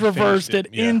Edge reversed finished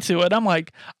it it, yeah. into it. I'm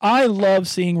like, I love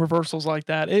seeing reversals like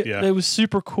that. It was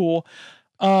super cool.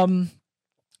 Now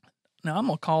I'm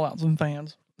gonna call out some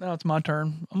fans. Now it's my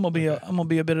turn. I'm gonna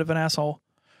be a bit of an asshole.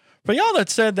 For y'all that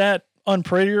said that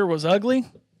Unprettier was ugly,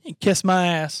 you kiss my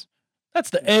ass. That's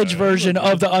the Edge version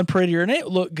of the Unprettier, and it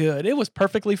looked good. It was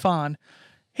perfectly fine.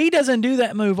 He doesn't do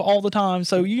that move all the time,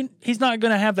 so he's not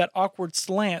going to have that awkward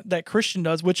slant that Christian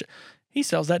does, which he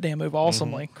sells that damn move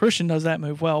awesomely. Christian does that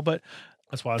move well, but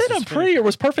That's why. Then Unprettier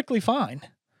was perfectly fine.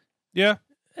 Yeah.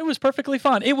 It was perfectly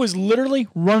fine. It was literally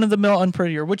run of the mill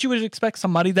Unprettier, which you would expect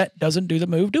somebody that doesn't do the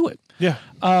move do it. Yeah.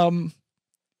 And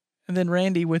then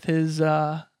Randy with his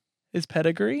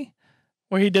pedigree,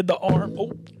 where he did the arm.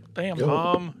 Oh, damn!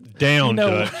 Calm down,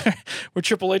 Dutch. Where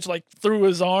Triple H like threw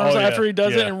his arms after he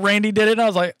does it, and Randy did it, and I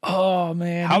was like, oh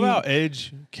man. How about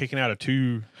Edge kicking out of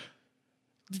two?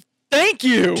 Thank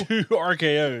you. 2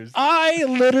 RKOs. I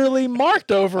literally marked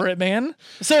over it, man.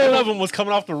 So one of them was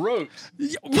coming off the ropes.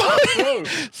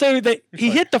 So he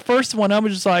hit the first one. I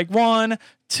was just like 1,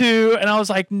 2, and I was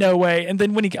like, no way. And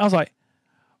then I was like,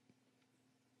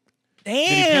 damn. Did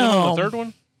he pin him on the third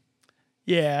one?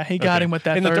 Yeah, he got him with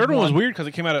that. And the third one was weird because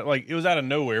it came out it was out of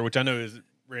nowhere, which I know is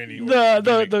Randy. Yeah.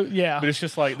 But it's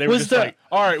just like they were just like,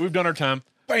 all right, we've done our time.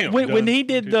 Bam. When he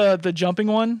did the jumping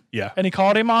one, and he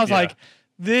called him, I was like,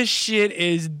 this shit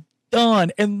is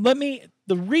done. And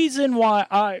the reason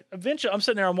why eventually I'm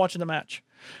sitting there, I'm watching the match.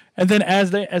 And then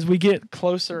as we get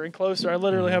closer and closer, I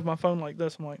literally have my phone like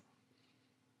this. I'm like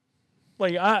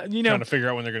trying to figure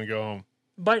out when they're going to go home.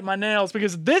 Bite my nails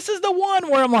because this is the one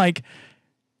where I'm like,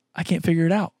 I can't figure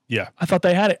it out. Yeah. I thought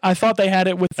they had it. I thought they had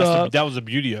it with that was the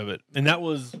beauty of it. And that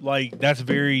was that's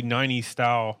very 90s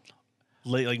style,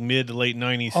 mid to late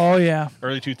 90s. Oh yeah.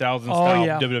 Early 2000s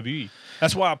style WWE.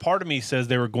 That's why a part of me says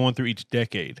they were going through each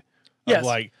decade. Yes.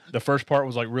 Like the first part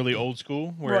was like really old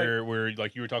school, where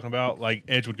like you were talking about, like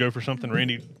Edge would go for something,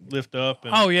 Randy lift up,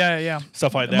 and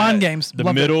stuff like that. Mind games.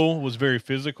 The middle was very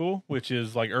physical, which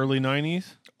is like early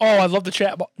 90s. Oh, I love the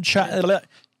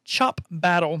chop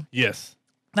battle. Yes.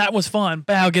 That was fun.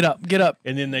 Bow, get up.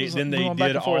 And then they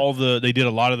did a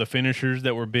lot of the finishers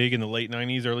that were big in the late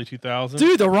 90s, early 2000s.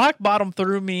 Dude, the rock bottom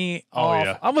threw me off.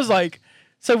 Yeah. I was like,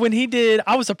 so when he did,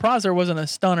 I was surprised there wasn't a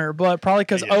stunner, but probably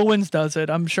because Owens does it.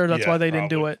 I'm sure that's why they didn't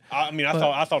do it. I mean,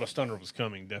 I thought a stunner was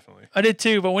coming, definitely. I did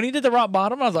too, but when he did the rock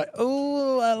bottom, I was like,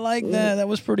 oh, I like that. That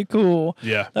was pretty cool.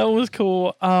 Yeah. That was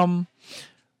cool.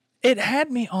 It had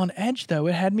me on edge, though.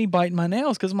 It had me biting my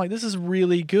nails because I'm like, this is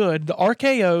really good. The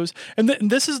RKOs, and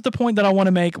this is the point that I want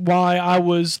to make why I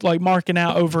was like marking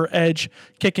out over Edge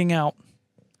kicking out.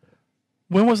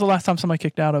 When was the last time somebody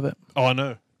kicked out of it? Oh, I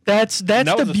know. That's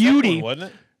the beauty. One,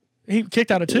 wasn't it? He kicked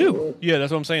out of 2. Yeah,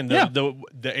 that's what I'm saying.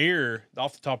 The air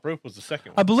off the top rope was the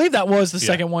second one. I believe that was the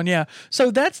second one, yeah. So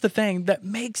that's the thing that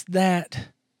makes that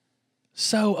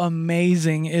so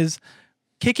amazing is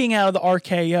kicking out of the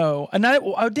RKO. And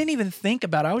I didn't even think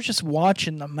about it. I was just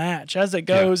watching the match as it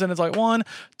goes, and it's like 1,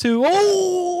 2,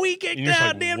 oh, he kicked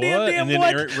out. Like, damn, and then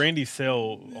what? Randy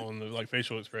sell on the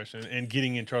facial expression and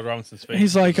getting in Charles Robinson's face.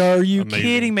 He's like, are you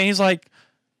kidding me? He's like,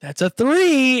 that's a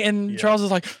 3. And Charles is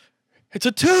like, it's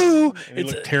a 2. And he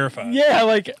looked terrified.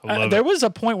 Yeah, there was a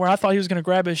point where I thought he was going to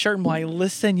grab his shirt and be like,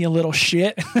 listen, you little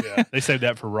shit. Yeah, they saved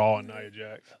that for Raw and Nia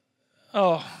Jax.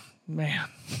 Oh, man.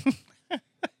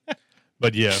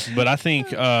 But I think...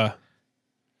 do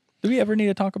we ever need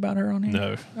to talk about her on here?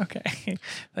 No. Okay.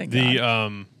 Thank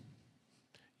God.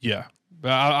 Yeah.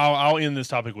 But I'll end this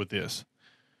topic with this.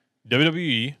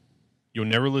 WWE, you'll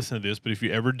never listen to this, but if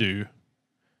you ever do,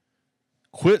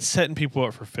 quit setting people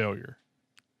up for failure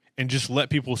and just let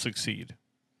people succeed.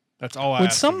 That's all I ask.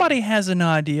 When somebody has an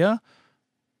idea,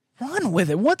 run with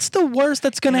it. What's the worst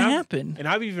that's going to happen? And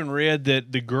I've even read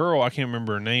that the girl, I can't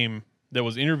remember her name, that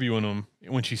was interviewing them,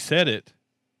 when she said it,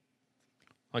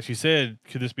 like she said,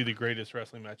 could this be the greatest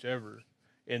wrestling match ever?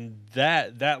 And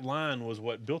that line was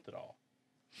what built it all.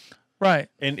 Right.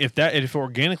 And if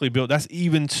organically built, that's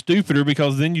even stupider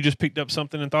because then you just picked up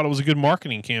something and thought it was a good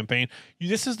marketing campaign.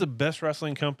 This is the best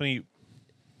wrestling company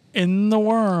in the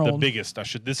world. The biggest.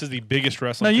 This is the biggest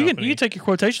wrestling company. No, you can take your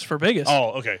quotations for biggest.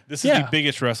 Oh, okay. This is the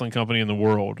biggest wrestling company in the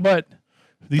world. But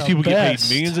these people get paid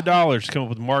millions of dollars to come up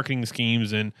with marketing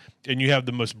schemes, and you have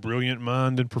the most brilliant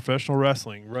mind in professional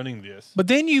wrestling running this. But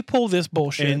then you pull this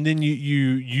bullshit. And then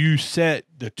you set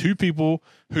the two people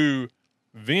who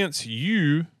Vince,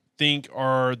 you think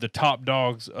are the top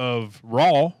dogs of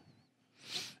Raw,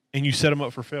 and you set them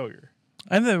up for failure.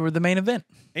 And they were the main event.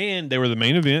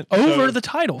 Over the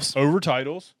titles. Over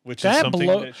titles, which is something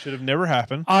that should have never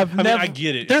happened. I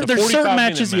get it. There's certain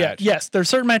matches, yes. There's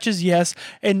certain matches, yes.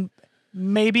 And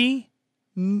maybe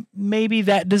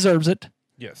that deserves it.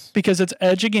 Yes. Because it's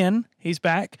Edge again. He's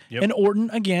back. Yep. And Orton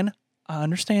again. I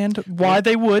understand why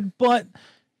they would, but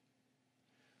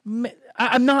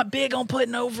I'm not big on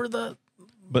putting over the...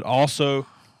 But also,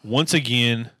 once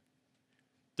again,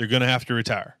 they're going to have to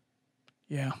retire.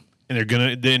 Yeah.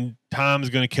 And then time's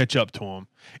going to catch up to them.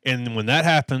 And when that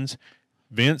happens,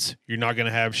 Vince, you're not going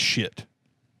to have shit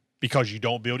because you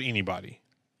don't build anybody.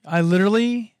 I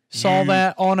literally saw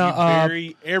that on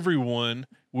bury everyone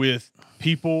with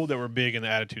people that were big in the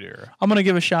Attitude Era. I'm going to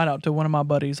give a shout out to one of my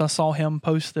buddies. I saw him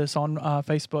post this on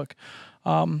Facebook.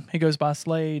 He goes by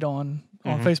Slade on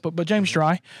Facebook, but James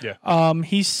Dry. Yeah.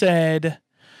 He said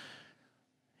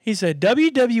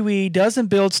WWE doesn't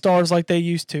build stars like they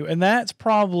used to, and that's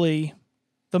probably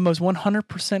the most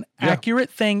 100% accurate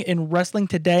thing in wrestling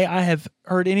today I have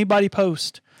heard anybody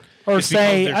post or It's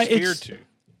say. because they're scared to.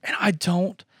 And I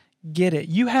don't get it.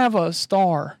 You have a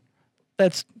star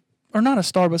that's, or not a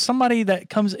star, but somebody that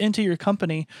comes into your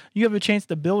company. You have a chance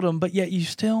to build them, but yet you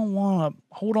still want to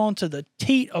hold on to the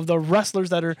teat of the wrestlers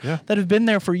that have been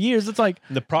there for years. It's like,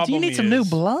 The problem do you need some new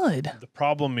blood? The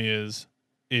problem is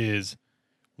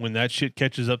when that shit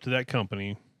catches up to that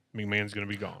company, McMahon's going to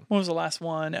be gone. What was the last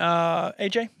one?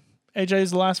 AJ? AJ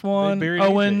is the last one. buried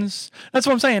Owens. That's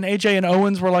what I'm saying. AJ and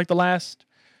Owens were like the last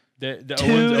two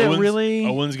that really.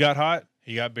 Owens got hot.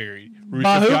 He got buried. By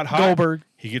Rusev who? got hot. Goldberg.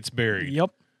 He gets buried.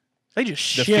 Yep. They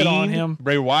just The shit on Fiend, him.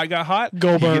 Bray Wyatt got hot.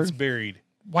 Goldberg. He gets buried.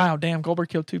 Wow, damn. Goldberg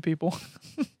killed 2 people.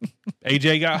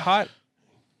 AJ got hot.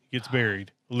 Gets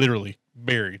buried. Literally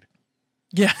buried.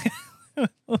 Yeah.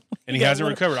 And he hasn't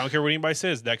recovered. I don't care what anybody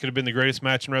says. That could have been the greatest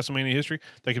match in WrestleMania history.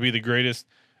 That could be the greatest,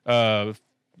 cinematic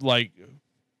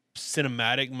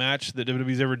match that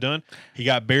WWE's ever done. He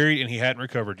got buried and he hadn't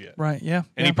recovered yet. Right, yeah.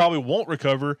 And he probably won't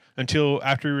recover until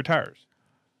after he retires.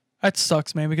 That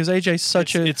sucks, man, because AJ's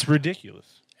such It's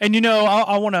ridiculous. And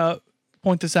I want to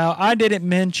point this out. I didn't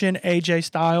mention AJ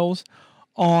Styles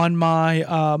on my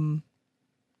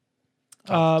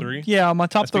Top 3? Yeah, my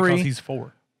top That's 3. because he's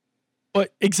 4.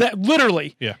 But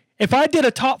literally. Yeah. If I did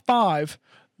a top 5,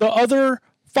 the other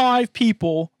 5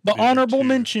 people, the other honorable 2.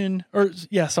 mention,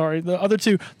 the other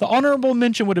 2, the honorable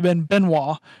mention would have been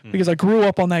Benoit because I grew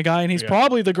up on that guy and he's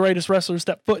probably the greatest wrestler to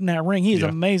step foot in that ring. He is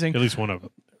amazing. At least one of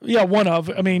them. Yeah, one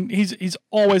of. I mean, he's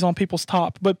always on people's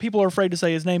top, but people are afraid to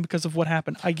say his name because of what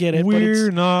happened. I get it. We're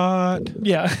not.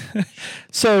 Yeah.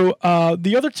 So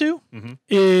the other 2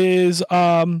 is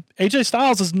AJ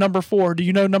Styles is number 4. Do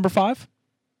you know number 5?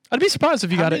 I'd be surprised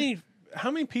if you got it. How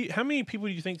many people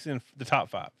do you think is in the top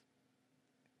 5?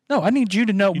 No, I need you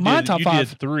to know my top 5. You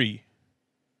did 3.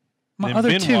 My Then other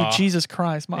Benoit, 2, Jesus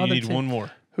Christ. My You other need 2. one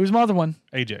more. Who's my other one?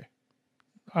 AJ.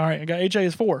 All right, I got AJ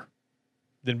as 4.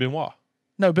 Then Benoit.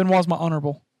 No, Benoit's my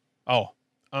honorable. Oh.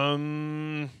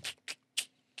 You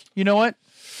know what?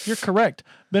 You're correct.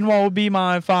 Benoit will be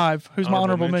my 5. Who's my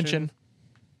honorable mention?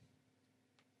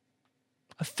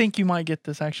 I think you might get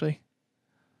this, actually.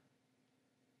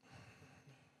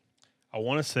 I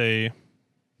want to say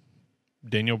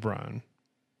Daniel Bryan.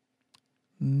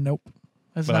 Nope.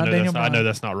 That's But not Daniel Bryan. I know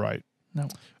that's not right. No.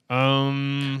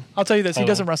 I'll tell you this. He hold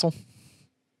doesn't on. wrestle.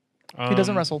 He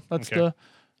doesn't wrestle. That's okay.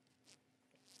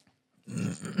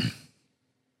 I'm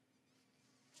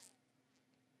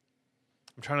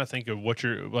trying to think of what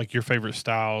your favorite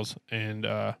styles and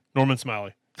Norman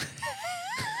Smiley.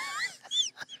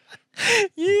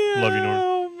 Yeah. Love you, Norman.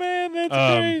 Oh, man.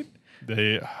 That's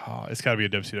great. It's got to be a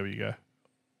WCW guy.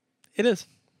 It is.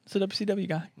 It's a WCW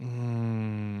guy.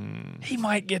 He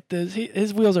might get this.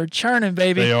 His wheels are churning,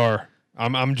 baby. They are.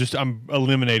 I'm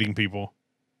eliminating people.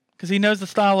 Because he knows the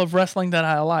style of wrestling that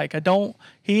I like.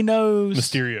 He knows.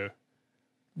 Mysterio.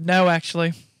 No,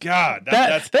 actually. God,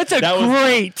 That's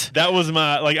great. That was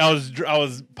my I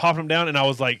was popping them down and I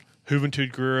was like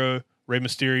Juventud Guerrero, Rey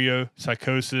Mysterio,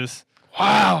 Psychosis.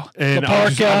 Wow. And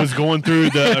I was going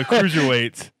through the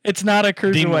cruiserweights. It's not a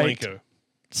Dean cruiserweight. Malenko.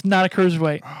 It's not a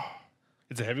cruiserweight.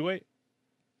 It's a heavyweight?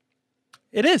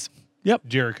 It is. Yep.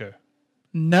 Jericho.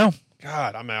 No.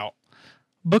 God, I'm out.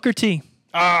 Booker T.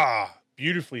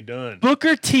 Beautifully done.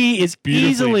 Booker T is Beautifully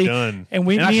easily done. And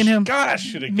me and him. God, I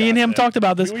should have. Me and him talked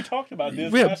about this. We talked about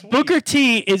this last week. Booker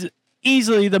T is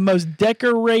easily the most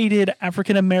decorated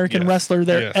African American wrestler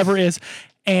there ever is.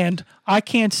 And I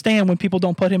can't stand when people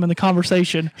don't put him in the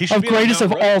conversation of greatest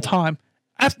of all time.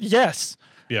 Yes.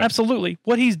 Yeah. Absolutely.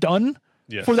 What he's done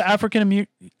for the African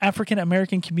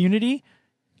American community,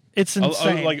 it's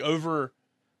insane.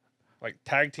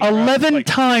 Tag team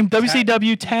 11-time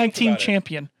WCW tag team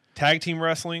champion. Tag team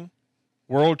wrestling,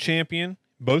 world champion,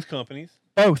 both companies.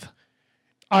 Both.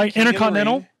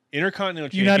 Intercontinental champion.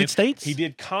 United States. He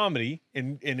did comedy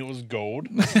and it was gold.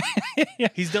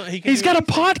 He's got a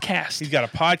podcast. He's got a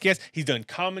podcast. He's done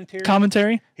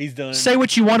commentary. He's done. Say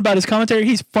what you want about his commentary.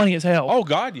 He's funny as hell. Oh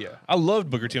God, yeah. I loved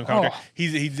Booker T on commentary.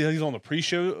 He's on the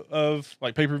pre-show of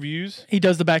pay-per-views. He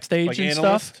does the backstage and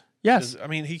stuff. Yes.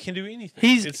 He can do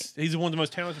anything. He's one of the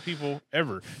most talented people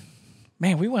ever.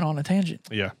 Man, we went on a tangent.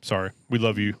 Yeah, sorry. We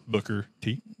love you, Booker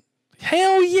T.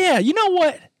 Hell yeah. You know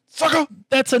what? Sucker.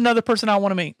 That's another person I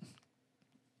want to meet.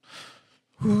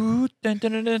 Ooh, dun,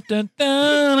 dun, dun, dun, dun,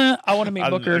 dun. I want to meet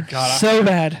Booker God, so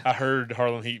bad. I heard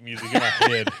Harlem Heat music in my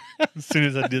head as soon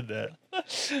as I did that.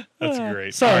 That's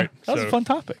great. So All right, that was a fun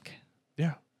topic.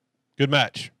 Yeah, good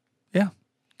match. Yeah,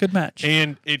 good match.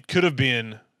 And it could have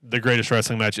been the greatest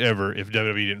wrestling match ever if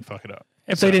WWE didn't fuck it up.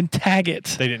 If they didn't tag it,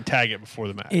 They didn't tag it before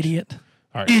the match. idiot,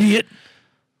 All right. idiot.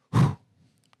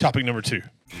 Topic number 2.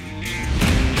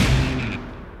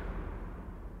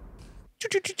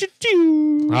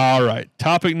 All right.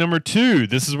 Topic number 2.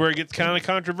 This is where it gets kind of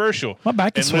controversial. My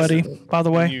back is And listen, sweaty, by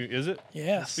the way. Is it?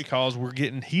 Yes. Because we're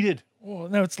getting heated. Oh,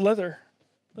 no, it's leather.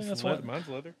 I think that's what. Mine's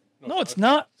leather. No, it's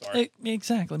not. Sorry.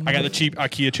 Exactly. I got the cheap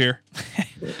IKEA chair.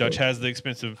 Dutch has the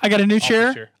expensive. I got a new office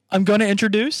chair. I'm going to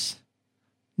introduce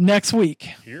next week.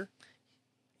 Here?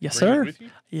 Yes, Bring it sir. with you?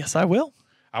 Yes, I will.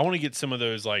 I want to get some of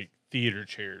those like theater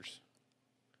chairs.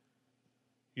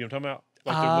 You know what I'm talking about?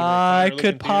 Like the wood recliner I looking could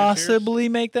theater possibly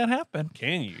make that happen. chairs?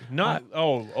 Can you? Not.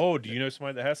 Do you know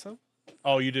somebody that has some?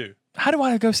 Oh, you do. How do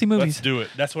I go see Let's movies? do it.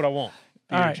 That's what I want.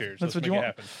 All Theater right, chairs. that's Let's what make you it want?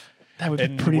 happen. That would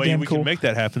And be pretty the way damn we cool. can make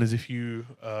that happen is if you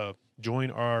join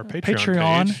our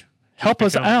Patreon page. Help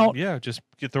us out. Yeah, just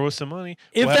throw us some money.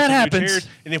 If We'll have that some new happens- chairs.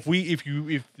 And if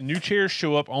the new chairs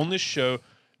show up on this show,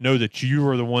 know that you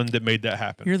are the one that made that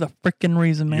happen. You're the freaking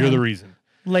reason, man. You're the reason.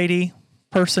 Lady,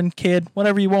 person, kid,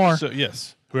 whatever you are. So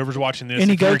yes, whoever's watching this,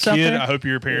 Any if you're a goats out kid, there? I hope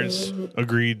your parents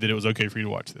agreed that it was okay for you to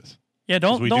watch this. Yeah,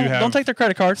 don't we do have- don't take their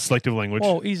credit cards. Selective language.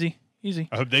 Whoa, easy.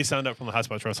 I hope they signed up from the High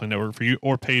Spots Wrestling Network for you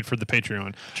or paid for the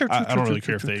Patreon. True, I true, don't true, really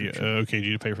true, care true, if they true, okayed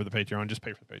you to pay for the Patreon. Just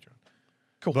pay for the Patreon.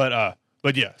 Cool.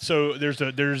 But yeah, so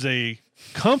there's a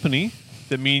company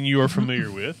that me and you are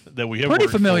familiar with that we have Pretty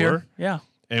worked familiar. for, Yeah.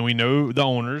 and we know the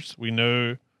owners. We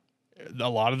know a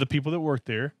lot of the people that work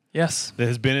there. Yes. That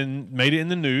has made it in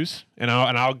the news, and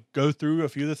I'll go through a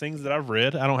few of the things that I've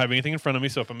read. I don't have anything in front of me,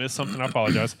 so if I miss something, I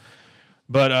apologize.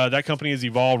 But that company is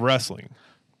Evolve Wrestling.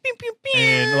 Pew, pew, pew.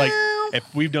 And like,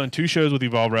 if we've done 2 shows with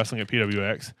Evolve Wrestling at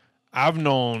PWX, I've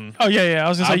known. Oh yeah. I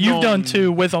was gonna say I've you've done known-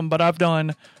 2 with them, but I've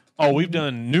done. Oh, we've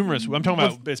done numerous. I'm talking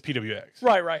about as PWX.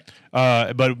 Right.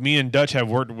 But me and Dutch have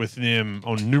worked with them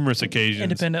on numerous occasions.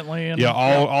 Independently. And, Yeah,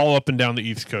 all up and down the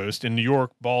East Coast, in New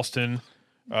York, Boston,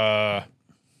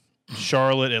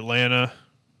 Charlotte, Atlanta.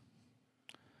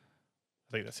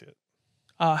 I think that's it.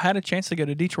 Had a chance to go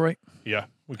to Detroit. Yeah,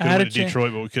 we I could had have a went to chance-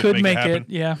 Detroit, but we couldn't Could make it happen.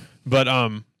 Yeah. But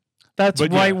That's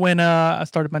But right yeah. when I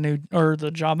started my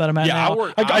the job that I'm at Yeah, I now.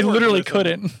 worked- I I worked literally with them.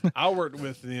 couldn't. I worked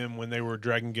with them when they were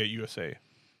Dragon Gate USA.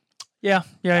 yeah.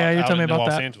 You out told me in about Los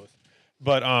that. Angeles.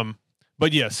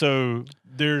 But yeah, so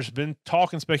there's been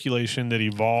talk and speculation that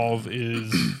Evolve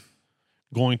is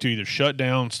going to either shut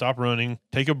down, stop running,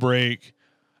 take a break.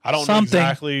 I don't know Something.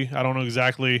 exactly. I don't know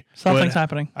exactly. Something's what-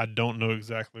 happening. I don't know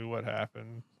exactly what's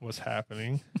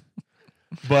happening.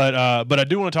 but I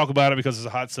do want to talk about it because it's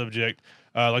a hot subject.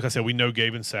 Like I said, we know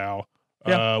Gabe and Sal.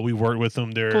 Yeah. We worked with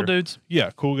them. They're Cool dudes. yeah,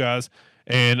 cool guys,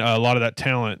 and a lot of that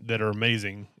talent that are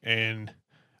amazing. And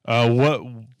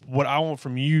what I want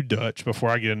from you, Dutch, before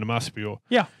I get into my spiel.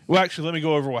 Yeah. Well, actually, let me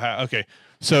go over what happened. Okay,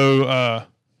 so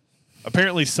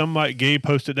apparently, Gabe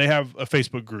posted. They have a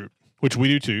Facebook group, which we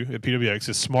do too at PWX. It's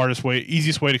the smartest way,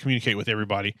 easiest way to communicate with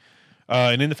everybody.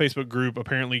 And in the Facebook group,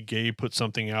 apparently, Gabe put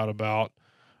something out about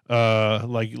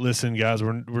like, listen, guys,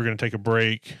 we're going to take a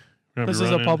break. We're gonna This be is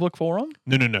a running." public forum.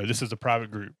 No. This is a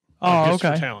private group. Oh, just for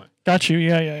okay. talent. Got you.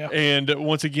 Yeah. And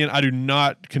once again, I do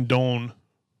not condone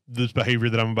this behavior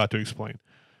that I'm about to explain.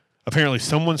 Apparently,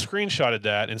 someone screenshotted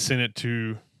that and sent it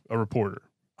to a reporter,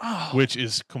 which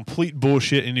is complete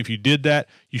bullshit. And if you did that,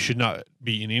 you should not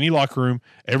be in any locker room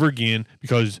ever again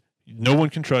because no one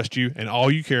can trust you, and all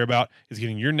you care about is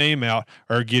getting your name out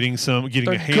or getting They're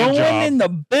a hand going job. in the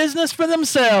business for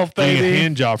themselves, Getting a baby.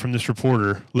 hand job from this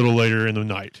reporter a little later in the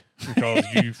night because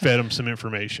you fed them some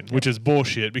information, which is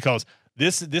bullshit because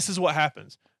this is what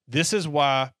happens. This is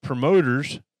why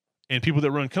promoters and people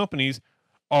that run companies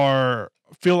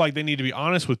feel like they need to be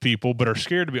honest with people but are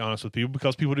scared to be honest with people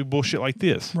because people do bullshit like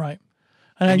this. Right.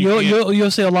 And you you'll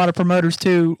see a lot of promoters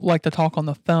too like to talk on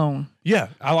the phone. Yeah,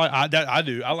 I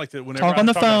do. I like that whenever Talk I on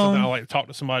the talk about something, phone. I like to talk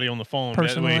to somebody on the phone.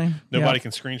 Personally, That way nobody yeah.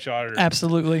 can screenshot it. Or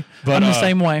Absolutely. But, I'm the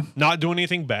same way. not doing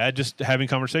anything bad, just having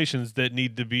conversations that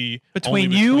need to be Between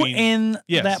only you between- and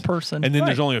Yes. that person. And then Right.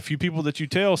 there's only a few people that you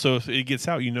tell, so if it gets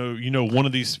out, you know one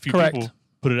of these few Correct. people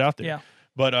put it out there. Yeah.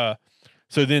 But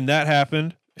so then that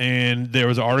happened, and there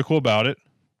was an article about it,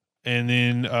 and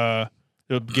then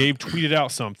Gabe tweeted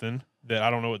out something that I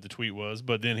don't know what the tweet was,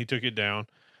 but then he took it down.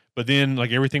 But then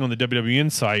like everything on the WWN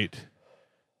site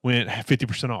went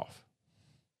 50% off.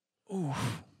 Ooh.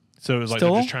 So it was like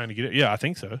Still? they're just trying to get it. Yeah, I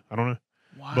think so. I don't know.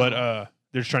 Wow. But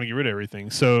they're just trying to get rid of everything.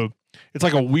 So it's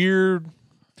like a weird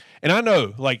And I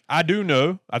know, like, I do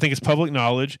know, I think it's public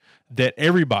knowledge that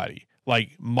everybody,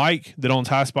 like Mike that owns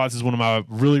High Spots is one of my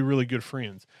really, really good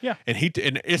friends. Yeah. And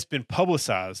and it's been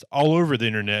publicized all over the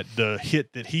internet, the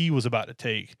hit that he was about to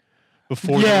take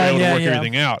before they were able to work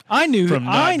everything out. I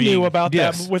knew about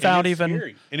that without even.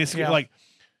 Scary. And it's like,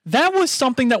 that was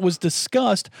something that was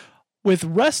discussed with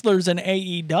wrestlers in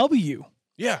AEW.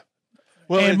 yeah.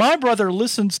 Well, And my brother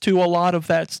listens to a lot of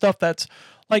that stuff that's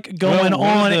like going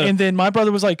on. And then my brother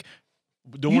was like,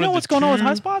 you know what's going on with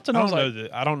High Spots? And I was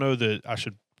like, I don't know that I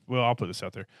should. Well, I'll put this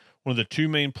out there. One of the two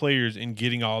main players in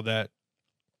getting all that,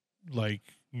 like,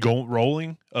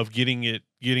 rolling of getting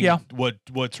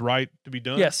what's right to be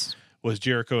done. yes. Was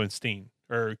Jericho and Steen,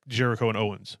 or Jericho and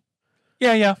Owens,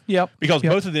 Yeah. because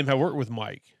both of them have worked with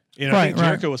Mike. And I think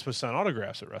Jericho was supposed to sign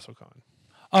autographs at WrestleCon.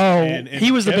 Oh, And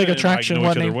he was the Kevin big attraction, and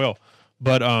Mike know wasn't each he? other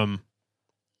well.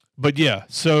 But yeah.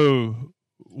 So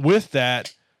with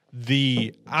that,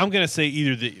 I'm gonna say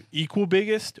either the equal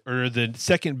biggest or the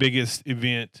second biggest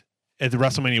event at the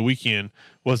WrestleMania weekend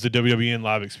was the WWN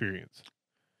Live Experience.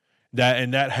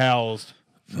 That housed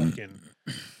fucking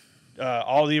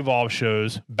all the Evolve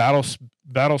shows,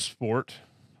 Bloodsport,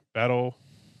 I don't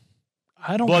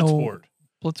know. Bloodsport,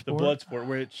 Bloodsport. the Bloodsport,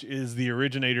 which is the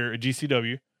originator of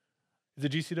GCW. Is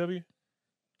it GCW?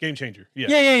 Game Changer. Yeah.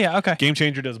 Yeah. Okay. Game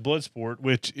Changer does Bloodsport,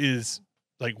 which is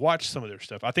like, watch some of their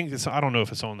stuff. I think I don't know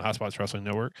if it's on the High Spots Wrestling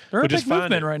Network. They're but a just big find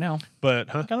movement it. right now. But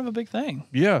Kind of a big thing.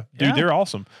 yeah, dude, Yeah. they're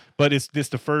awesome. But it's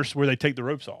the first where they take the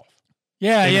ropes off.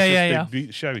 Yeah. And it's just Yeah. They beat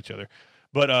the shit out of each other.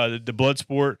 But the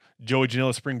Bloodsport, Joey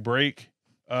Janela Spring Break,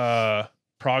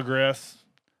 Progress,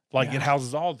 like, it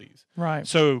houses all these. Right.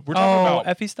 So we're talking about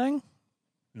Effie's thing?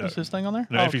 no, Was his thing on there?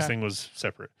 no, Oh, Effie's okay. thing was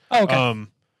separate. Oh, okay.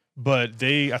 But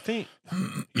I think,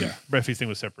 yeah, Effie's thing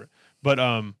was separate. But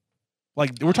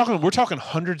like, we're talking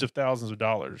hundreds of thousands of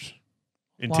dollars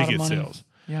in Lot of ticket money. sales.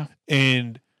 Yeah.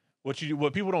 And what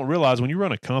people don't realize, when you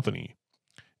run a company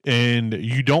and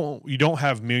you don't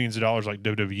have millions of dollars like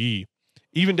WWE,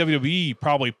 even WWE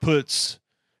probably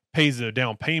pays a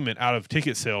down payment out of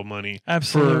ticket sale money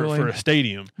Absolutely. for a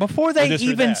stadium. Before they this or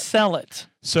even that. sell it.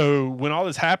 So when all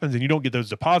this happens and you don't get those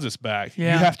deposits back, you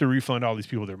Yeah. have to refund all these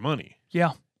people their money.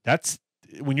 Yeah. That's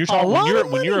when you're A talking lot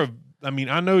of when you're I mean,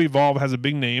 I know Evolve has a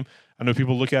big name. I know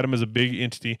people look at them as a big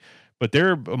entity, but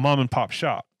they're a mom and pop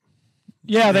shop.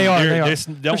 Yeah, they are. They are. They're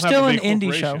They're still an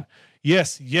indie show.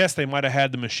 Yes, they might have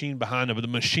had the machine behind them, but the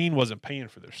machine wasn't paying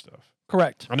for their stuff.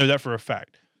 Correct. I know that for a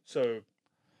fact.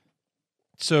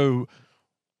 So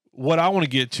what I want to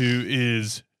get to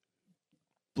is,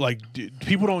 like,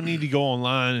 people don't need to go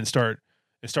online and start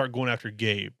going after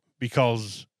Gabe,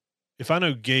 because if I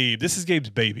know Gabe, this is Gabe's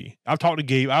baby. I've talked to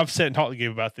Gabe. I've sat and talked to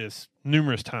Gabe about this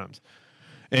numerous times.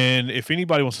 And if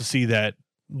anybody wants to see that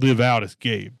live out, it's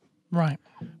Gabe. Right.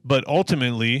 But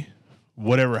ultimately,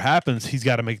 whatever happens, he's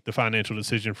got to make the financial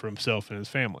decision for himself and his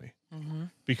family,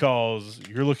 because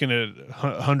you're looking at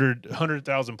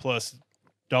 $100,000 plus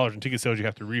in ticket sales you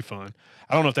have to refund.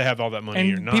 I don't know if they have all that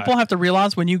money or And not. people have to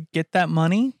realize, when you get that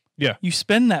money, Yeah. you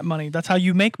spend that money. That's how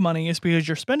you make money, is because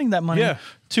you're spending that money Yeah.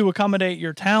 to accommodate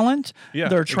your talent, Yeah,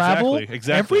 their travel,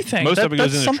 exactly. everything. Most of it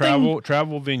goes that's into something-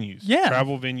 travel venues. Yeah.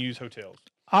 Travel venues, hotels.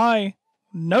 I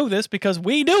know this because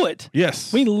we do it.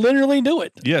 Yes. We literally do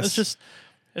it. Yes. It's just,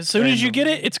 as soon as you get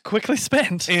it, it's quickly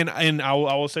spent. And I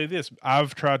will say this.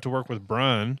 I've tried to work with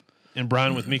Brian, and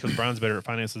Brian with me, because Brian's better at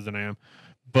finances than I am,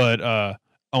 but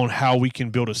on how we can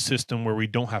build a system where we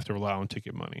don't have to rely on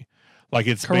ticket money. Like,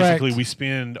 it's Correct. basically we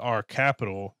spend our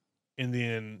capital, and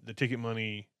then the ticket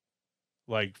money,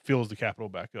 like, fills the capital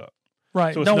back up.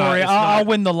 Right. So it's Don't not- worry. it's I'll not-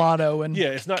 win the lotto. And Yeah,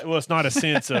 it's not a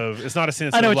sense of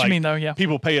I know of, what like, you mean, though. Yeah.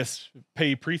 people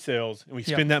pay pre-sales, and we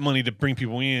Yeah. spend that money to bring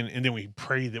people in, and then we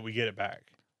pray that we get it back.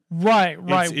 Right.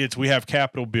 It's we have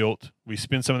capital built, we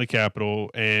spend some of the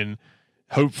capital, and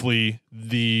hopefully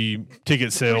the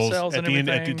ticket sales Pre-sales at and the end,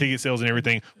 at the everything. ticket sales and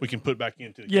everything, we can put back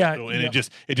into the Yeah, capital, and yeah.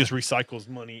 it just recycles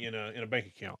money in a bank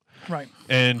account. Right.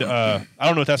 And I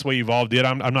don't know if that's the way Evolve did.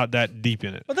 I'm not that deep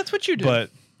in it, Well, that's what you do. but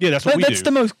yeah, that's what we that's do.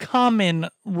 the most common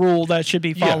rule that should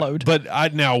be Yeah, followed.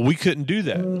 but now we couldn't do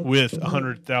that with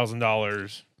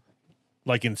 $100,000,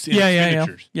 like in yeah.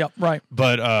 expenditures. Yep. Right.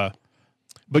 But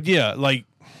yeah, like,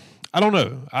 I don't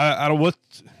know. I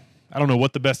don't know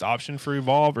what the best option for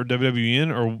Evolve or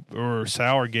WWN or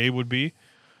Sal or Gabe would be.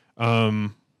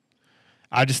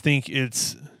 I just think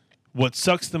it's what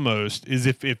sucks the most is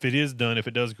if it is done, if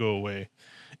it does go away,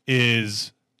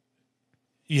 is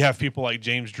you have people like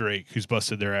James Drake who's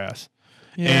busted their ass.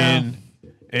 Yeah.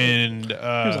 And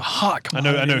There's a hot I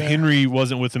know commodity there. Henry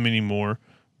wasn't with them anymore,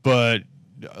 but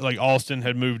like Austin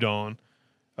had moved on.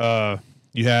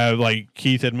 You have like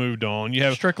Keith had moved on. You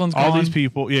have Strickland's all these gone.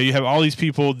 people. Yeah, you have all these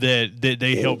people that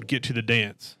they helped get to the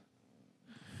dance,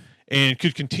 and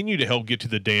could continue to help get to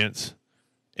the dance.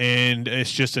 And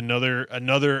it's just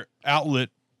another outlet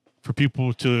for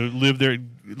people to live their,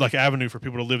 like, avenue for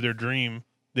people to live their dream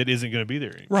that isn't going to be there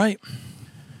anymore. Right.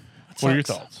 What are your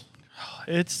thoughts?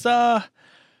 It's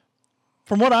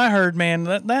from what I heard, man,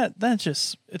 that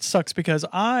just, it sucks because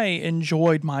I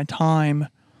enjoyed my time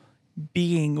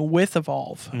being with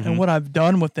Evolve and what I've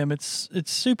done with them. It's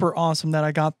super awesome that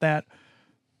I got that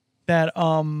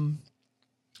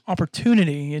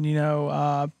opportunity, and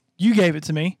you gave it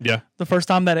to me. Yeah. The first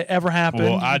time that it ever happened.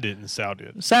 Well, I didn't. Sal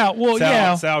did. Sal,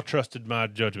 yeah. Sal trusted my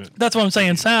judgment. That's what I'm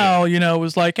saying. Sal,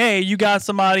 was like, hey, you got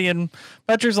somebody, and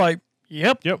Patrick's like,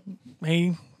 yep.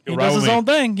 He does his own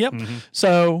thing. Yep.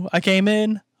 So I came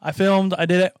in, I filmed, I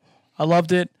did it, I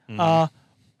loved it. Sal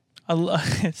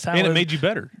And it made you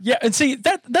better. Yeah, and see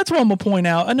that's what I'm gonna point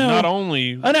out. I know Not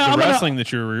only the wrestling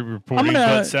that you're reporting,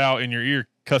 but Sal in your ear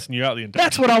cussing you out the entire.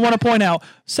 That's what I want to point out.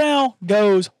 Sal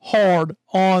goes hard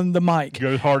on the mic.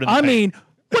 Goes hard in the I paint. mean,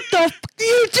 what the f are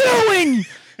you doing,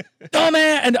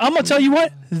 dumbass? And I'm gonna tell you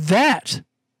what, that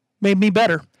made me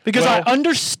better because I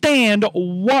understand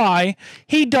why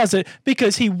he does it,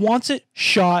 because he wants it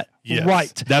shot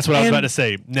right. That's what I was about to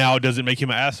say. Now, does it make him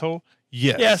an asshole?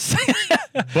 Yes.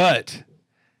 But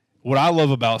what I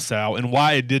love about Sal and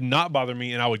why it did not bother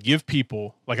me, and I would give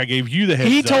people, like I gave you the heads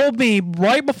He up. told me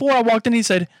right before I walked in, he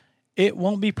said, it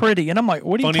won't be pretty. And I'm like,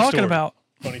 what are you talking about?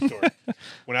 Funny story.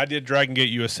 When I did Dragon Gate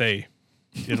USA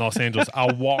in Los Angeles,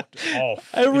 I walked off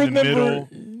I remember.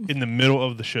 in the middle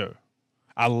of the show.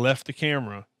 I left the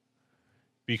camera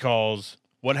because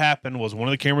what happened was one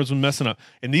of the cameras was messing up.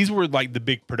 And these were like the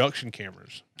big production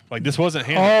cameras. Like this wasn't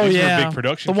handheld. Oh, These yeah. were big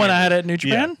production The one I cameras. had at New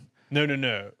Japan? Yeah.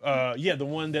 No. Yeah, the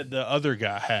one that the other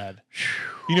guy had.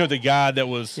 The guy that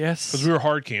was... Yes. Because we were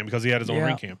hard cam because he had his own Yeah.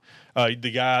 ring cam.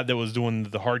 The guy that was doing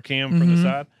the hard cam from the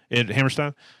side at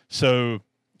Hammerstein. So...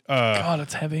 God,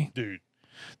 it's heavy. Dude.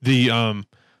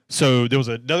 So there was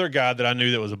another guy that I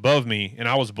knew that was above me, and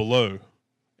I was below.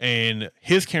 And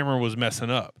his camera was messing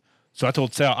up. So I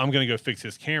told Sal, I'm going to go fix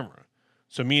his camera.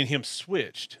 So me and him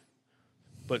switched.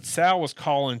 But Sal was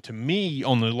calling to me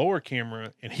on the lower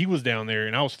camera, and he was down there,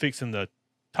 and I was fixing the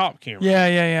top camera.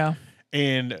 Yeah.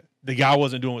 And the guy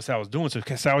wasn't doing what Sal was doing, so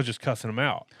Sal was just cussing him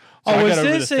out. So Oh, I was got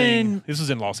over this the thing. in- This was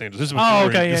in Los Angeles. This is Oh,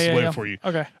 okay. This is way Yeah. before you.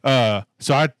 Okay.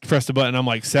 So I pressed the button. I'm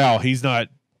like, Sal, he's not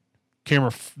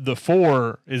camera. The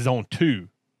 4 is on 2.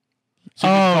 So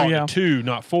you Oh, call it yeah. 2,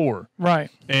 not 4. Right.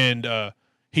 And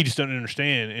he just doesn't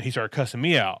understand, and he started cussing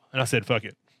me out. And I said, "Fuck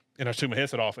it," and I took my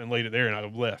headset off and laid it there, and I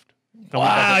left. I went Wow,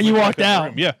 back- you went walked back up out. the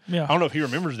room. Yeah. Yeah. I don't know if he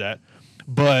remembers that,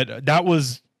 but that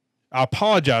was. I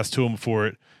apologized to him for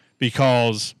it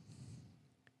because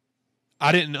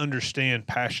I didn't understand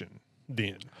passion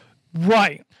then.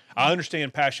 Right. I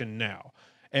understand passion now,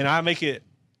 and I make it.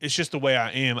 It's just the way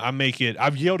I am. I make it.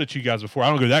 I've yelled at you guys before. I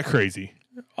don't go that crazy.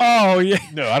 Oh, yeah.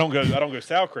 No, I don't go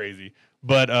Sal crazy.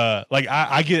 But like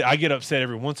I get upset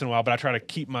every once in a while. But I try to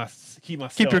keep myself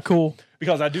Keep your cool.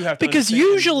 because I do have to. Because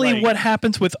understand, usually like, what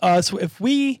happens with us, if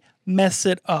we mess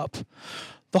it up,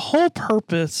 the whole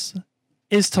purpose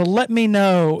is to let me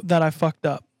know that I fucked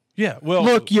up. Yeah. Well,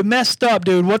 Look, you messed up,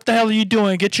 dude. What the hell are you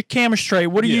doing? Get your camera straight.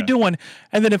 What are you Yeah. doing?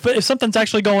 And then if something's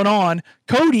actually going on,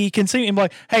 Cody can see me and be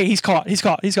like, hey, he's caught.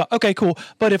 Okay, cool.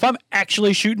 But if I'm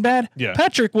actually shooting bad, Yeah.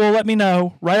 Patrick will let me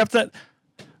know right after that.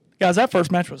 Guys, that first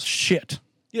match was shit.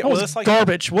 Yeah, That well, was that's like-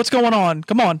 garbage. What's going on?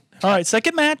 Come on. All right,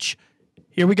 second match.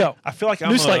 Here we go. I feel like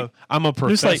New slate. I'm a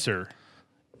New slate. professor,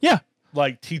 Yeah.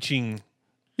 like teaching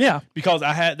Yeah. because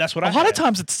that's what I A lot had. of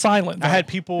times it's silent. I though. had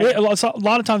people- Yeah, a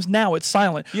lot of times now it's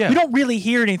silent. Yeah. We don't really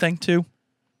hear anything. 2,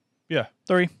 Yeah.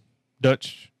 3.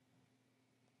 Dutch.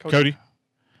 Cody.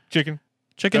 Chicken.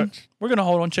 Chicken. Dutch. We're gonna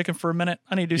hold on chicken for a minute.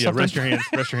 I need to do Yeah. something. Rest your hands.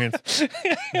 Rest your hands.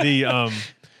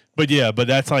 But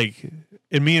that's like,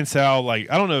 and me and Sal, like,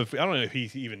 I don't know if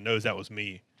he even knows that was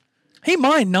me. He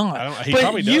might not. He but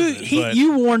probably you, doesn't, he, but-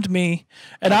 you warned me,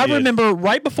 and I did. remember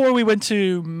right before we went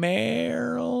to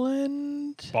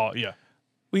Maryland, Yeah.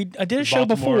 I did a show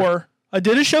Baltimore.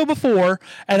 before.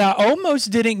 And I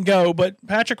almost didn't go, but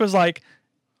Patrick was like,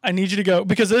 I need you to go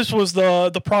because this was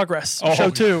the Progress Oh, show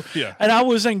too. yeah. And I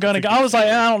wasn't gonna go. I was like,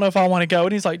 I don't know if I want to go.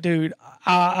 And he's like, dude,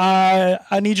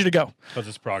 I need you to go. Because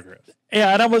it's progress.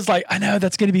 Yeah, and I was like, I know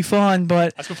that's gonna be fun,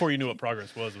 but That's before you knew what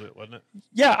progress was, wasn't it?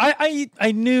 yeah,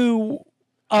 I knew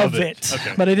of it.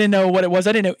 Okay. But I didn't know what it was.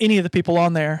 I didn't know any of the people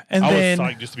on there. And I then was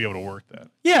psyched just to be able to work that.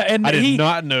 yeah, and I did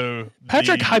not know.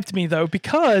 Patrick hyped me though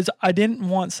because I didn't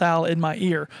want Sal in my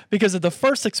ear because of the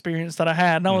first experience that I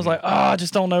had, and I was like, I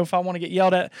just don't know if I want to get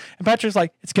yelled at. And Patrick's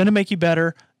like, it's gonna make you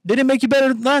better. Did it make you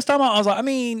better last time? I was like, I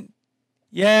mean,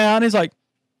 yeah. And he's like,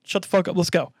 shut the fuck up, let's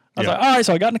go. I was like, all right.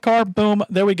 So I got in the car, boom,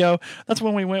 there we go. That's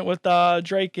when we went with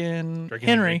Drake and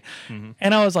Henry,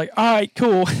 and I was like, all right,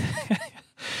 cool.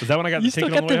 Was that when I got You the ticket still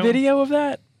on the got way the video of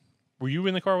that? Were you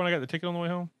in the car when I got the ticket on the way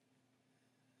home?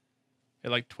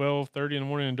 At like 12:30 in the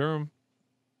morning in Durham,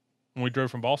 when we drove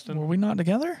from Boston. Were we not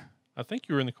together? I think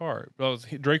you were in the car.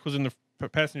 Drake was in the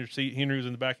passenger seat, Henry was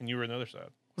in the back, and you were on the other side.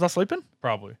 Was I sleeping?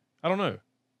 Probably. I don't know.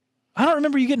 I don't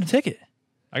remember you getting a ticket.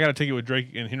 I got a ticket with Drake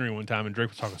and Henry one time, and Drake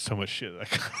was talking so much shit.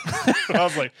 I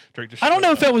was like, Drake, just I don't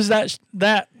know if it was that.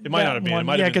 It might not have been. It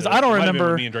might Yeah, have been because I don't it might have been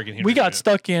remember. me and Drake and Henry We got doing it.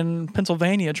 stuck in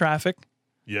Pennsylvania traffic.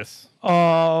 Yes.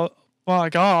 My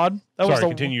God, that was Sorry, the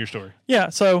continue your story Yeah.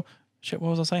 So, shit. What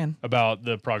was I saying? about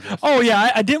the progress. Oh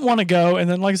yeah, I didn't want to go, and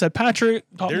then like I said, Patrick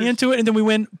talked me into it, and then we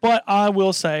went. But I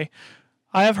will say,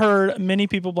 I have heard many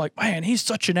people be like, "Man, he's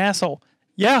such an asshole."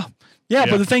 Yeah.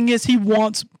 But the thing is, he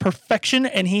wants perfection,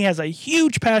 and he has a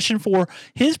huge passion for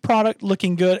his product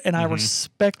looking good, and I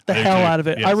respect the hell out of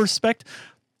it. Yes.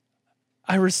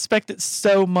 I respect it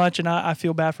so much, and I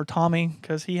feel bad for Tommy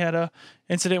because he had a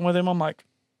incident with him. I'm like,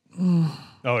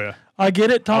 Oh yeah. I get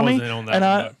it, Tommy. wasn't in on that and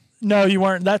one, but- no, you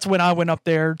weren't. That's when I went up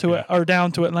there to it or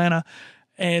down to Atlanta,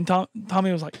 and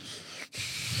Tommy was like,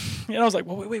 and I was like,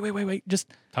 well, wait, just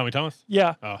Tommy Thomas.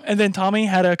 yeah. Oh. And then Tommy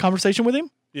had a conversation with him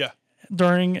Yeah.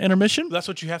 during intermission. That's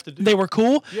what you have to do. They were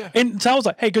cool. Yeah. And Sal was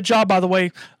like, hey, good job, by the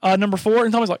way, number 4.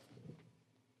 And Tommy's like,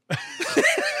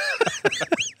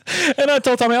 and I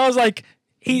told Tommy, I was like,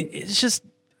 it's just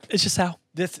Sal.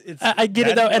 I get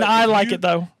it though, and I like it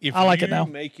though. I like it now. If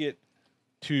you make it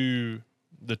to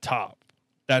the top,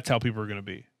 that's how people are going to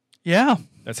be. Yeah.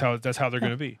 That's how they're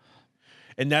going to be.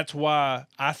 And that's why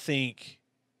I think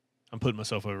I'm putting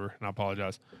myself over, and I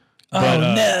apologize.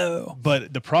 But, no.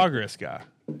 But the progress guy,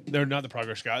 they're not the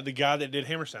progress guy, the guy that did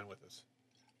Hammerstein with us.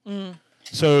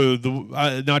 So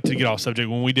not to get off subject,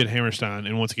 when we did Hammerstein,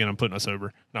 and once again I'm putting us over,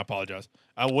 and I apologize.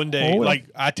 One day,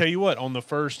 I tell you what, on the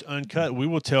first Uncut, we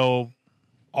will tell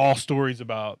all stories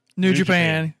about New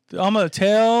Japan. I'm gonna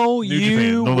tell New you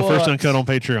Japan on the first what. Uncut on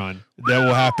Patreon. That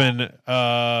will happen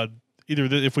either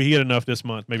if we get enough this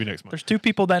month, maybe next month. There's 2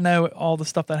 people that know all the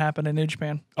stuff that happened in New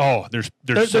Japan. Oh, there's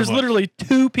There's so much. literally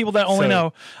 2 people that only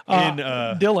know. in,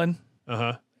 Dylan.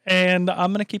 And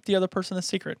I'm gonna keep the other person a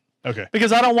secret Okay.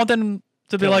 because I don't want them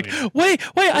to be Telling like, me.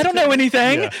 wait, I don't know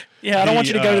anything. Yeah, I don't want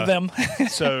you to go to them.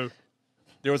 So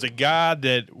there was a guy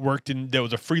that that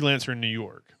was a freelancer in New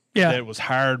York. Yeah. That was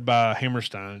hired by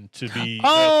Hammerstein to be.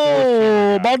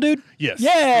 Oh, bald dude. Yes.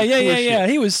 Yeah.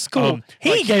 He was cool.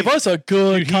 He like, gave us a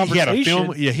good Dude, he had conversation. a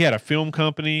film. Yeah, he had a film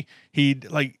company.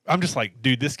 I'm just like,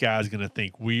 dude, this guy's gonna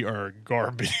think we are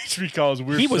garbage because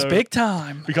He was big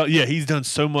time. Because he's done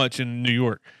so much in New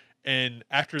York. And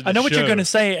after the I know what you're gonna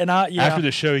say, and after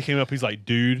the show, he came up. He's like,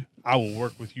 dude, I will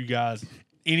work with you guys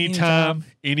anytime,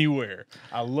 anywhere.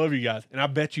 I love you guys, and I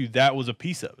bet you that was a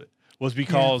piece of it. Was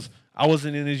because I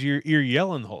wasn't in his ear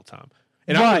yelling the whole time,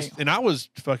 and I was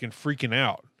fucking freaking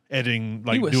out editing,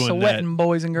 like he was doing sweating, that,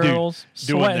 boys and girls,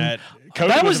 doing sweating. that.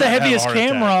 Cody That was the about to have a heaviest heart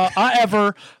attack. camera I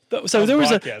ever. So there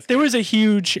was a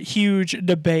huge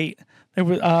debate. There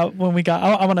was, when we got.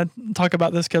 I want to talk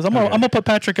about this because I'm gonna put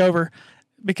Patrick over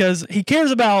because he cares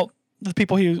about the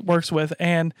people he works with,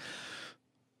 and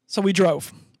so we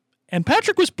drove, and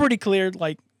Patrick was pretty clear.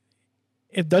 Like,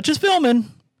 if Dutch is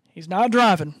filming, he's not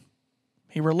driving.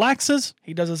 He relaxes.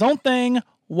 He does his own thing.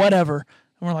 Whatever.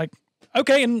 And we're like,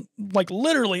 okay, and like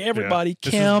literally everybody,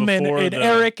 This Kim is and before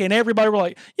Eric and everybody were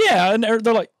like, yeah, and they're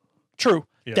like, true.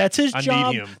 Yeah. That's his I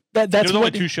job. need him. That's There's only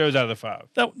what. 2 shows out of the 5.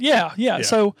 Yeah.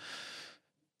 So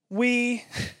we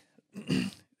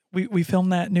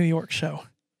filmed that New York show.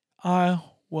 I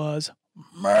was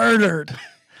murdered.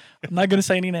 I'm not going to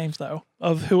say any names though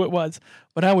of who it was,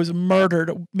 but I was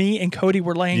murdered. Me and Cody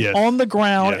were laying on the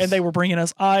ground, and they were bringing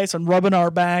us ice and rubbing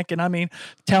our back. And I mean,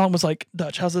 Talon was like,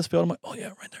 "Dutch, how's this feel?" I'm like, "Oh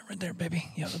yeah, right there,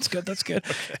 baby. Yeah, that's good. Okay.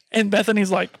 And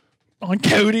Bethany's like, on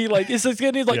Cody, like, is this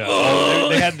good? He's like, oh.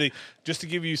 They had just to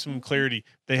give you some clarity,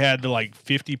 they had the like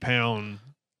 50-pound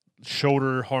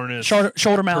shoulder harness,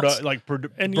 shoulder mounts,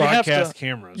 and broadcast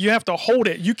cameras. You have to hold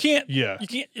it. You can't. Yeah, you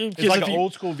can't. It's like an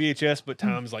old school VHS, but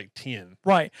times like 10.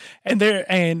 Right,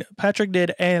 and Patrick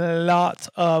did a lot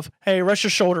of, hey, rest your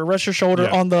shoulder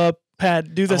on the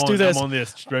pad. Do this. I'm on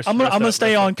this. I'm gonna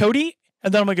stay on Cody,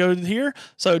 and then I'm gonna go here.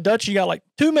 So Dutch, you got like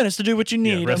 2 minutes to do what you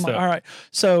need. Rest I'm like, up. all right.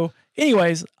 So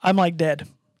Anyways, I'm like dead.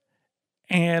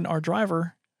 And our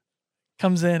driver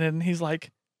comes in and he's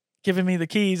like giving me the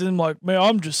keys. And I'm like, man,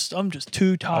 I'm just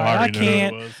too tired.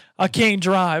 I can't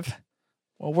drive.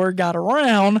 Well, word got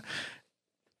around.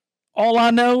 All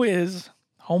I know is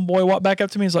homeboy walked back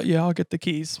up to me. He's like, yeah, I'll get the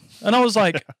keys. And I was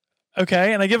like,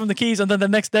 okay. And I give him the keys. And then the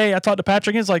next day I talked to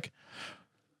Patrick. He's like,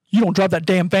 you don't drive that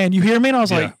damn van. You hear me? And I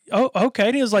was like, oh, okay.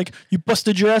 And he was like, you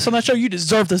busted your ass on that show. You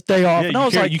deserve this day off. Yeah, and I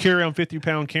was like, you carry around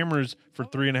 50-pound cameras for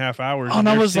 3.5 hours. And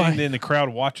I was like, in the crowd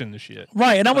watching the shit.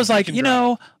 Right. And I was like, you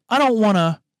know, I don't want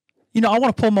to, I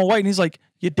want to pull my weight. And he's like,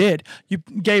 you did. You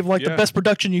gave like the best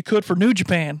production you could for New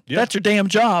Japan. Yeah. That's your damn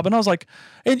job. And I was like,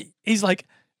 and he's like,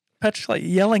 Patrick's like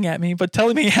yelling at me, but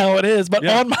telling me how it is. But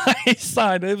on my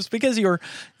side, it was because you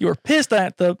were pissed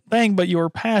at the thing, but you were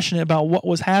passionate about what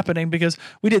was happening because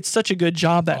we did such a good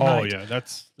job that night. Oh yeah,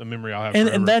 that's the memory I'll have.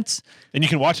 And that's you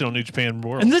can watch it on New Japan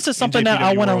World. And this is something that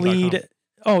I want to lead.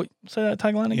 Oh, say that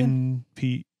tagline again.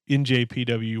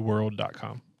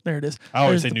 NJPWworld.com. There it is. I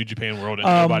always say New Japan World, and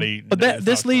nobody. But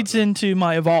this leads into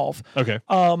my Evolve. Okay.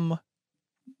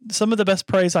 Some of the best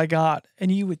praise I got,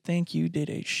 and you would think you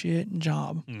did a shit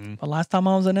job. Mm-hmm. The last time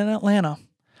I was in Atlanta,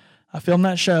 I filmed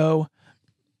that show,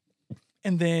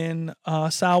 and then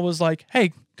Sal was like,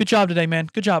 "Hey, good job today, man.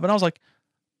 Good job." And I was like,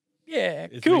 "Yeah,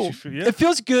 cool." It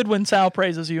feels good when Sal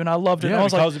praises you, and I loved it. Yeah,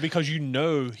 and I was because you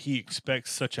know he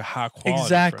expects such a high quality.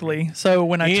 Exactly. So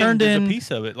when I turned in a piece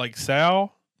of it, like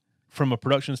Sal, from a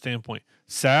production standpoint,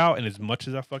 Sal, and as much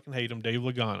as I fucking hate him, Dave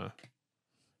Lagana,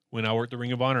 when I worked the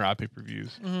Ring of Honor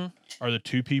pay-per-views, are the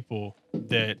two people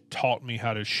that taught me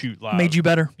how to shoot live. Made you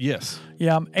better. Yes.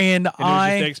 Yeah, and it was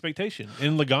just the expectation.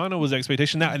 And Lagana was the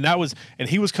expectation. And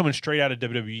he was coming strate out of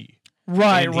WWE.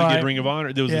 Right, and he did Ring of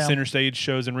Honor. There was the center stage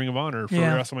shows in Ring of Honor for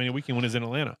WrestleMania weekend when it was in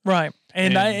Atlanta. Right.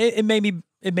 And it made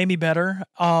me better.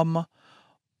 And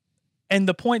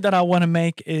the point that I want to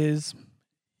make is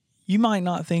you might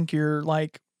not think you're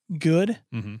like good,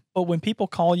 but when people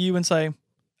call you and say,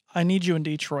 I need you in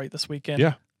Detroit this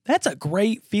weekend. That's a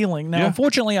great feeling. Now,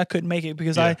 unfortunately, I couldn't make it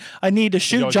because I need a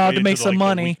shoot job to make some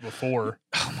money. Before.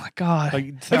 Oh my God.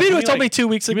 Like, if you would told me 2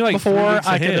 weeks before,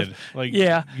 I could have. Like,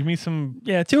 give me some.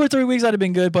 Yeah, 2 or 3 weeks I'd have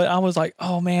been good, but I was like,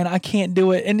 oh man, I can't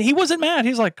do it. And he wasn't mad.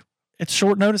 He's like, it's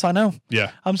short notice, I know.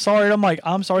 Yeah. I'm sorry. And I'm like,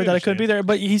 I'm sorry that I couldn't be there.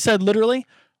 But he said literally,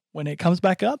 when it comes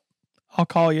back up, I'll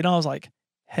call you. And I was like,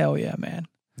 hell yeah, man.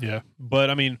 Yeah. But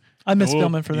I mean, I miss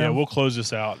filming for them. Yeah, we'll close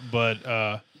this out.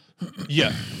 But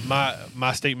yeah,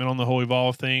 my statement on the whole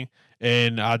Evolve thing,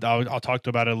 and I'll talk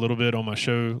about it a little bit on my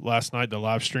show last night, the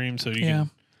live stream, so you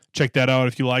can check that out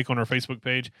if you like on our Facebook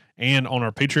page and on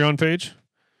our Patreon page.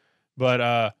 But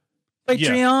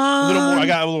Patreon, a little more. I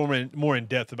got a little more in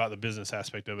depth about the business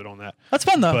aspect of it on that. That's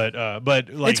fun though. But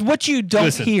like, it's what you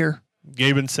don't hear.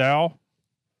 Gabe and Sal,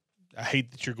 I hate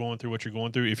that you're going through what you're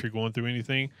going through. If you're going through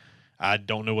anything, I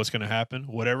don't know what's going to happen.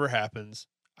 Whatever happens,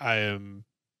 I am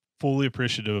fully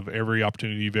appreciative of every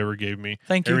opportunity you've ever gave me.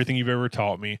 Thank you. Everything you've ever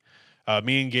taught me.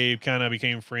 Me and Gabe kind of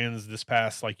became friends this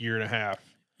past like year and a half.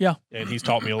 Yeah. And he's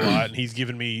taught me a lot, and he's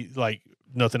given me like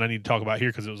nothing I need to talk about here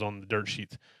because it was on the dirt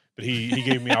sheets. But he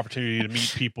gave me opportunity to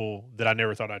meet people that I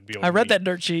never thought I'd be able to I read meet. that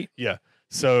dirt sheet. Yeah.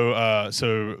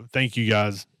 So thank you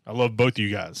guys. I love both of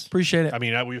you guys. Appreciate it. I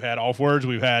mean, we've had off words,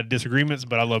 we've had disagreements,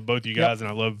 but I love both of you guys, and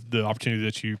I love the opportunity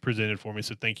that you presented for me.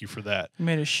 So thank you for that. You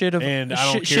made a shit of and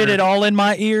I don't shit it all in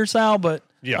my ear, Sal, but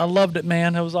yeah. I loved it,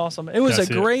 man. It was awesome. It was a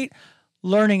great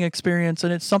learning experience,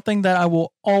 and it's something that I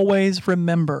will always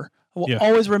remember. I will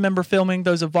always remember filming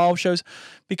those Evolve shows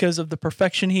because of the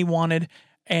perfection he wanted,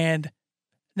 and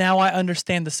now I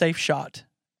understand the safe shot.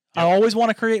 Yep. I always want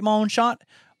to create my own shot,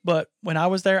 but when I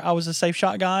was there, I was a safe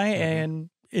shot guy, and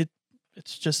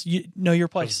it's just you know your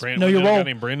place, know your role.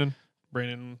 Named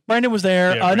Brandon was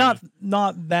there. Yeah,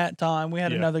 not that time. We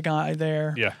had another guy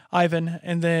there. Yeah, Ivan,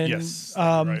 and then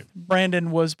right. Brandon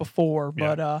was before,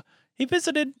 but he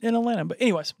visited in Atlanta. But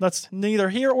anyways, that's neither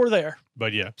here or there.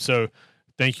 But yeah, so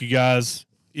thank you guys.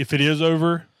 If it is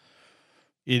over,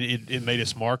 it made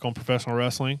its mark on professional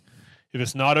wrestling. If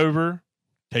it's not over,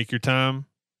 take your time,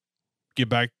 get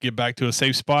back to a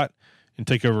safe spot, and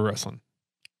take over wrestling.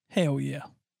 Hell yeah.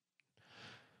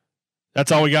 That's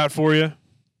all we got for you. I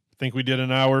think we did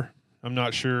an hour. I'm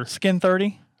not sure. Skin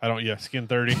 30? Skin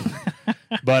 30.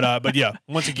 but yeah,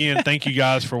 once again, thank you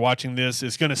guys for watching this.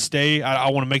 It's going to stay. I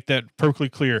want to make that perfectly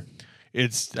clear.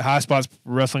 It's High Spots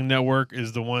Wrestling Network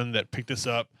is the one that picked this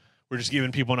up. We're just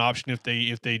giving people an option if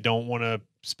they don't want to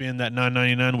spend that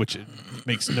 $9.99, which it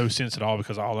makes no sense at all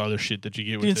because of all the other shit that you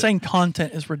get with it. Saying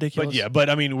content is ridiculous. But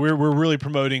yeah, I mean, we're really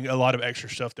promoting a lot of extra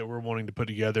stuff that we're wanting to put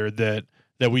together that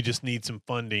that we just need some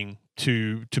funding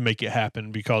to make it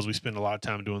happen, because we spend a lot of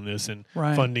time doing this, and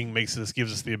Right. funding gives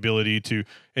us the ability to,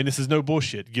 and this is no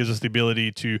bullshit, gives us the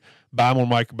ability to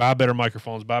buy better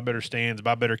microphones, buy better stands,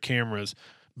 buy better cameras,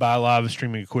 buy live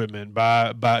streaming equipment,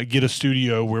 get a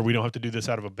studio where we don't have to do this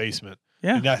out of a basement.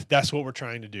 Yeah. And that's what we're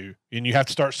trying to do. And you have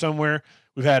to start somewhere.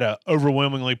 We've had a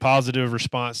overwhelmingly positive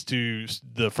response to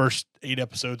the first 8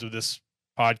 episodes of this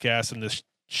podcast and this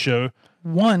show.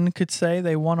 One could say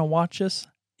they want to watch us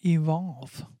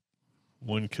evolve.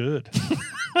 One could.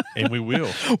 And we will.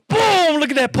 Boom!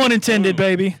 Look at that, pun intended, Boom.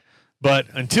 baby. But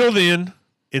until then,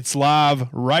 it's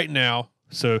live right now.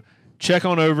 So shoot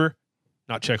on over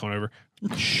to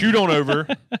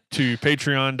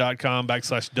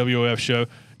patreon.com/WOF show.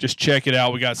 Just check it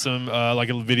out. We got some like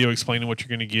a video explaining what you're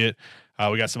going to get.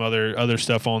 We got some other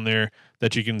stuff on there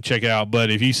that you can check out. But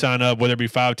if you sign up, whether it be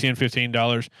 $5, $10,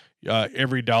 $15,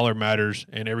 every dollar matters,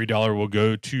 and every dollar will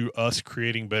go to us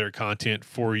creating better content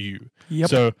for you. Yep.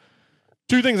 So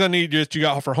 2 things I need you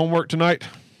got for homework tonight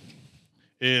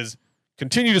is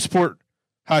continue to support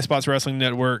High Spots Wrestling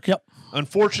Network. Yep.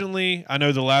 Unfortunately, I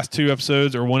know the last 2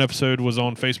 episodes, or 1 episode, was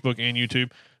on Facebook and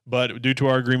YouTube, but due to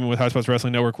our agreement with High Spots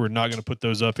Wrestling Network, we're not going to put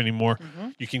those up anymore. Mm-hmm.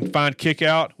 You can find Kick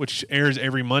Out, which airs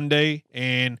every Monday,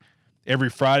 and every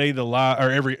Friday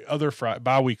every other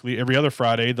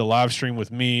Friday the live stream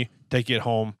with me, Take It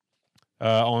Home,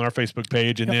 on our Facebook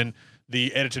page, and then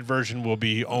the edited version will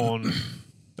be on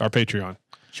our Patreon.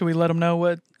 Should we let them know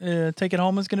what Take It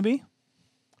Home is going to be?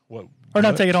 What? Or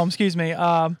not Take It Home, excuse me.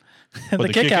 The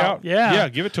kick out. Yeah. Yeah,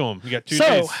 give it to them. You got 2 So,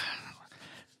 days.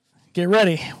 get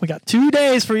ready. We got 2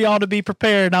 days for y'all to be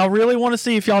prepared. And I really want to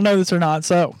see if y'all know this or not.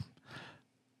 So,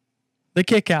 the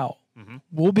kick out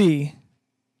will be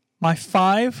my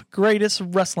 5 greatest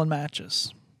wrestling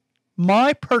matches.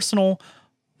 My personal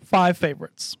 5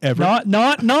 favorites. Ever?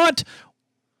 Not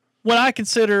what I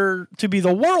consider to be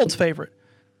the world's favorite.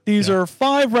 These are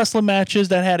 5 wrestling matches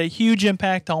that had a huge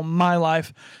impact on my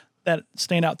life that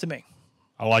stand out to me.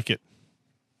 I like it.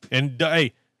 And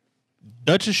hey,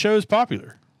 Dutch's show is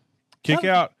popular. Kick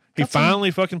Out. He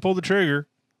finally fucking pulled the trigger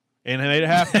and made it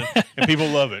happen. And people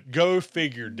love it. Go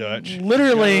figure, Dutch.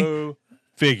 Literally, Go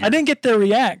figure. I didn't get their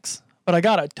reacts, but I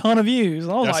got a ton of views.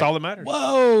 I was That's like, all that matters.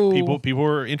 whoa. People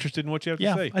are interested in what you have to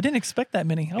Yeah, say. I didn't expect that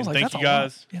many. I was And like, thank that's you a lot.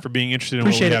 guys Yeah. for being interested in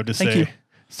Appreciate what we it. have to Thank say. you.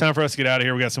 It's time for us to get out of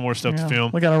here. We got some more stuff to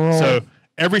film. We got to roll. So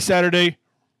every Saturday,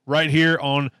 right here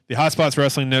on the Hot Spots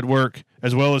Wrestling Network,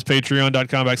 as well as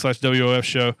patreon.com/WOF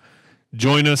show.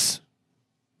 Join us.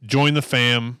 Join the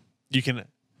fam. You can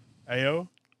AO?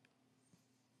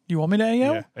 You want me to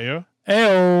AO? Yeah. AO?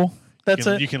 AO. That's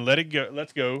it. You can let it go.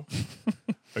 Let's go.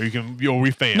 Or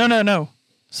we fan. No.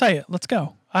 Say it. Let's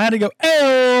go. I had to go,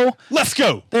 AO. Let's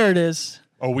go. There it is.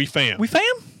 Or we fan. We fam?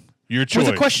 Your choice.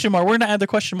 With a question mark. We're going to add the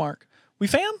question mark. We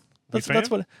fam? That's fam?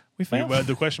 what we fam. Well,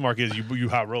 the question mark is you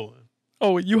high rolling.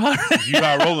 Oh, you hired. You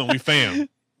high rolling, we fam.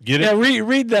 Get it? Yeah,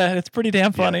 read that. It's pretty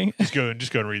damn funny. Yeah,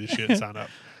 just go and read the shit and sign up.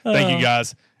 Thank you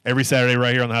guys. Every Saturday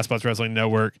right here on the High Spots Wrestling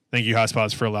Network. Thank you, High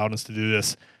Spots, for allowing us to do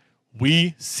this.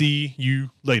 We see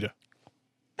you later.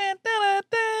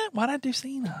 Why'd I do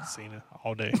Cena? Cena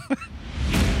all day.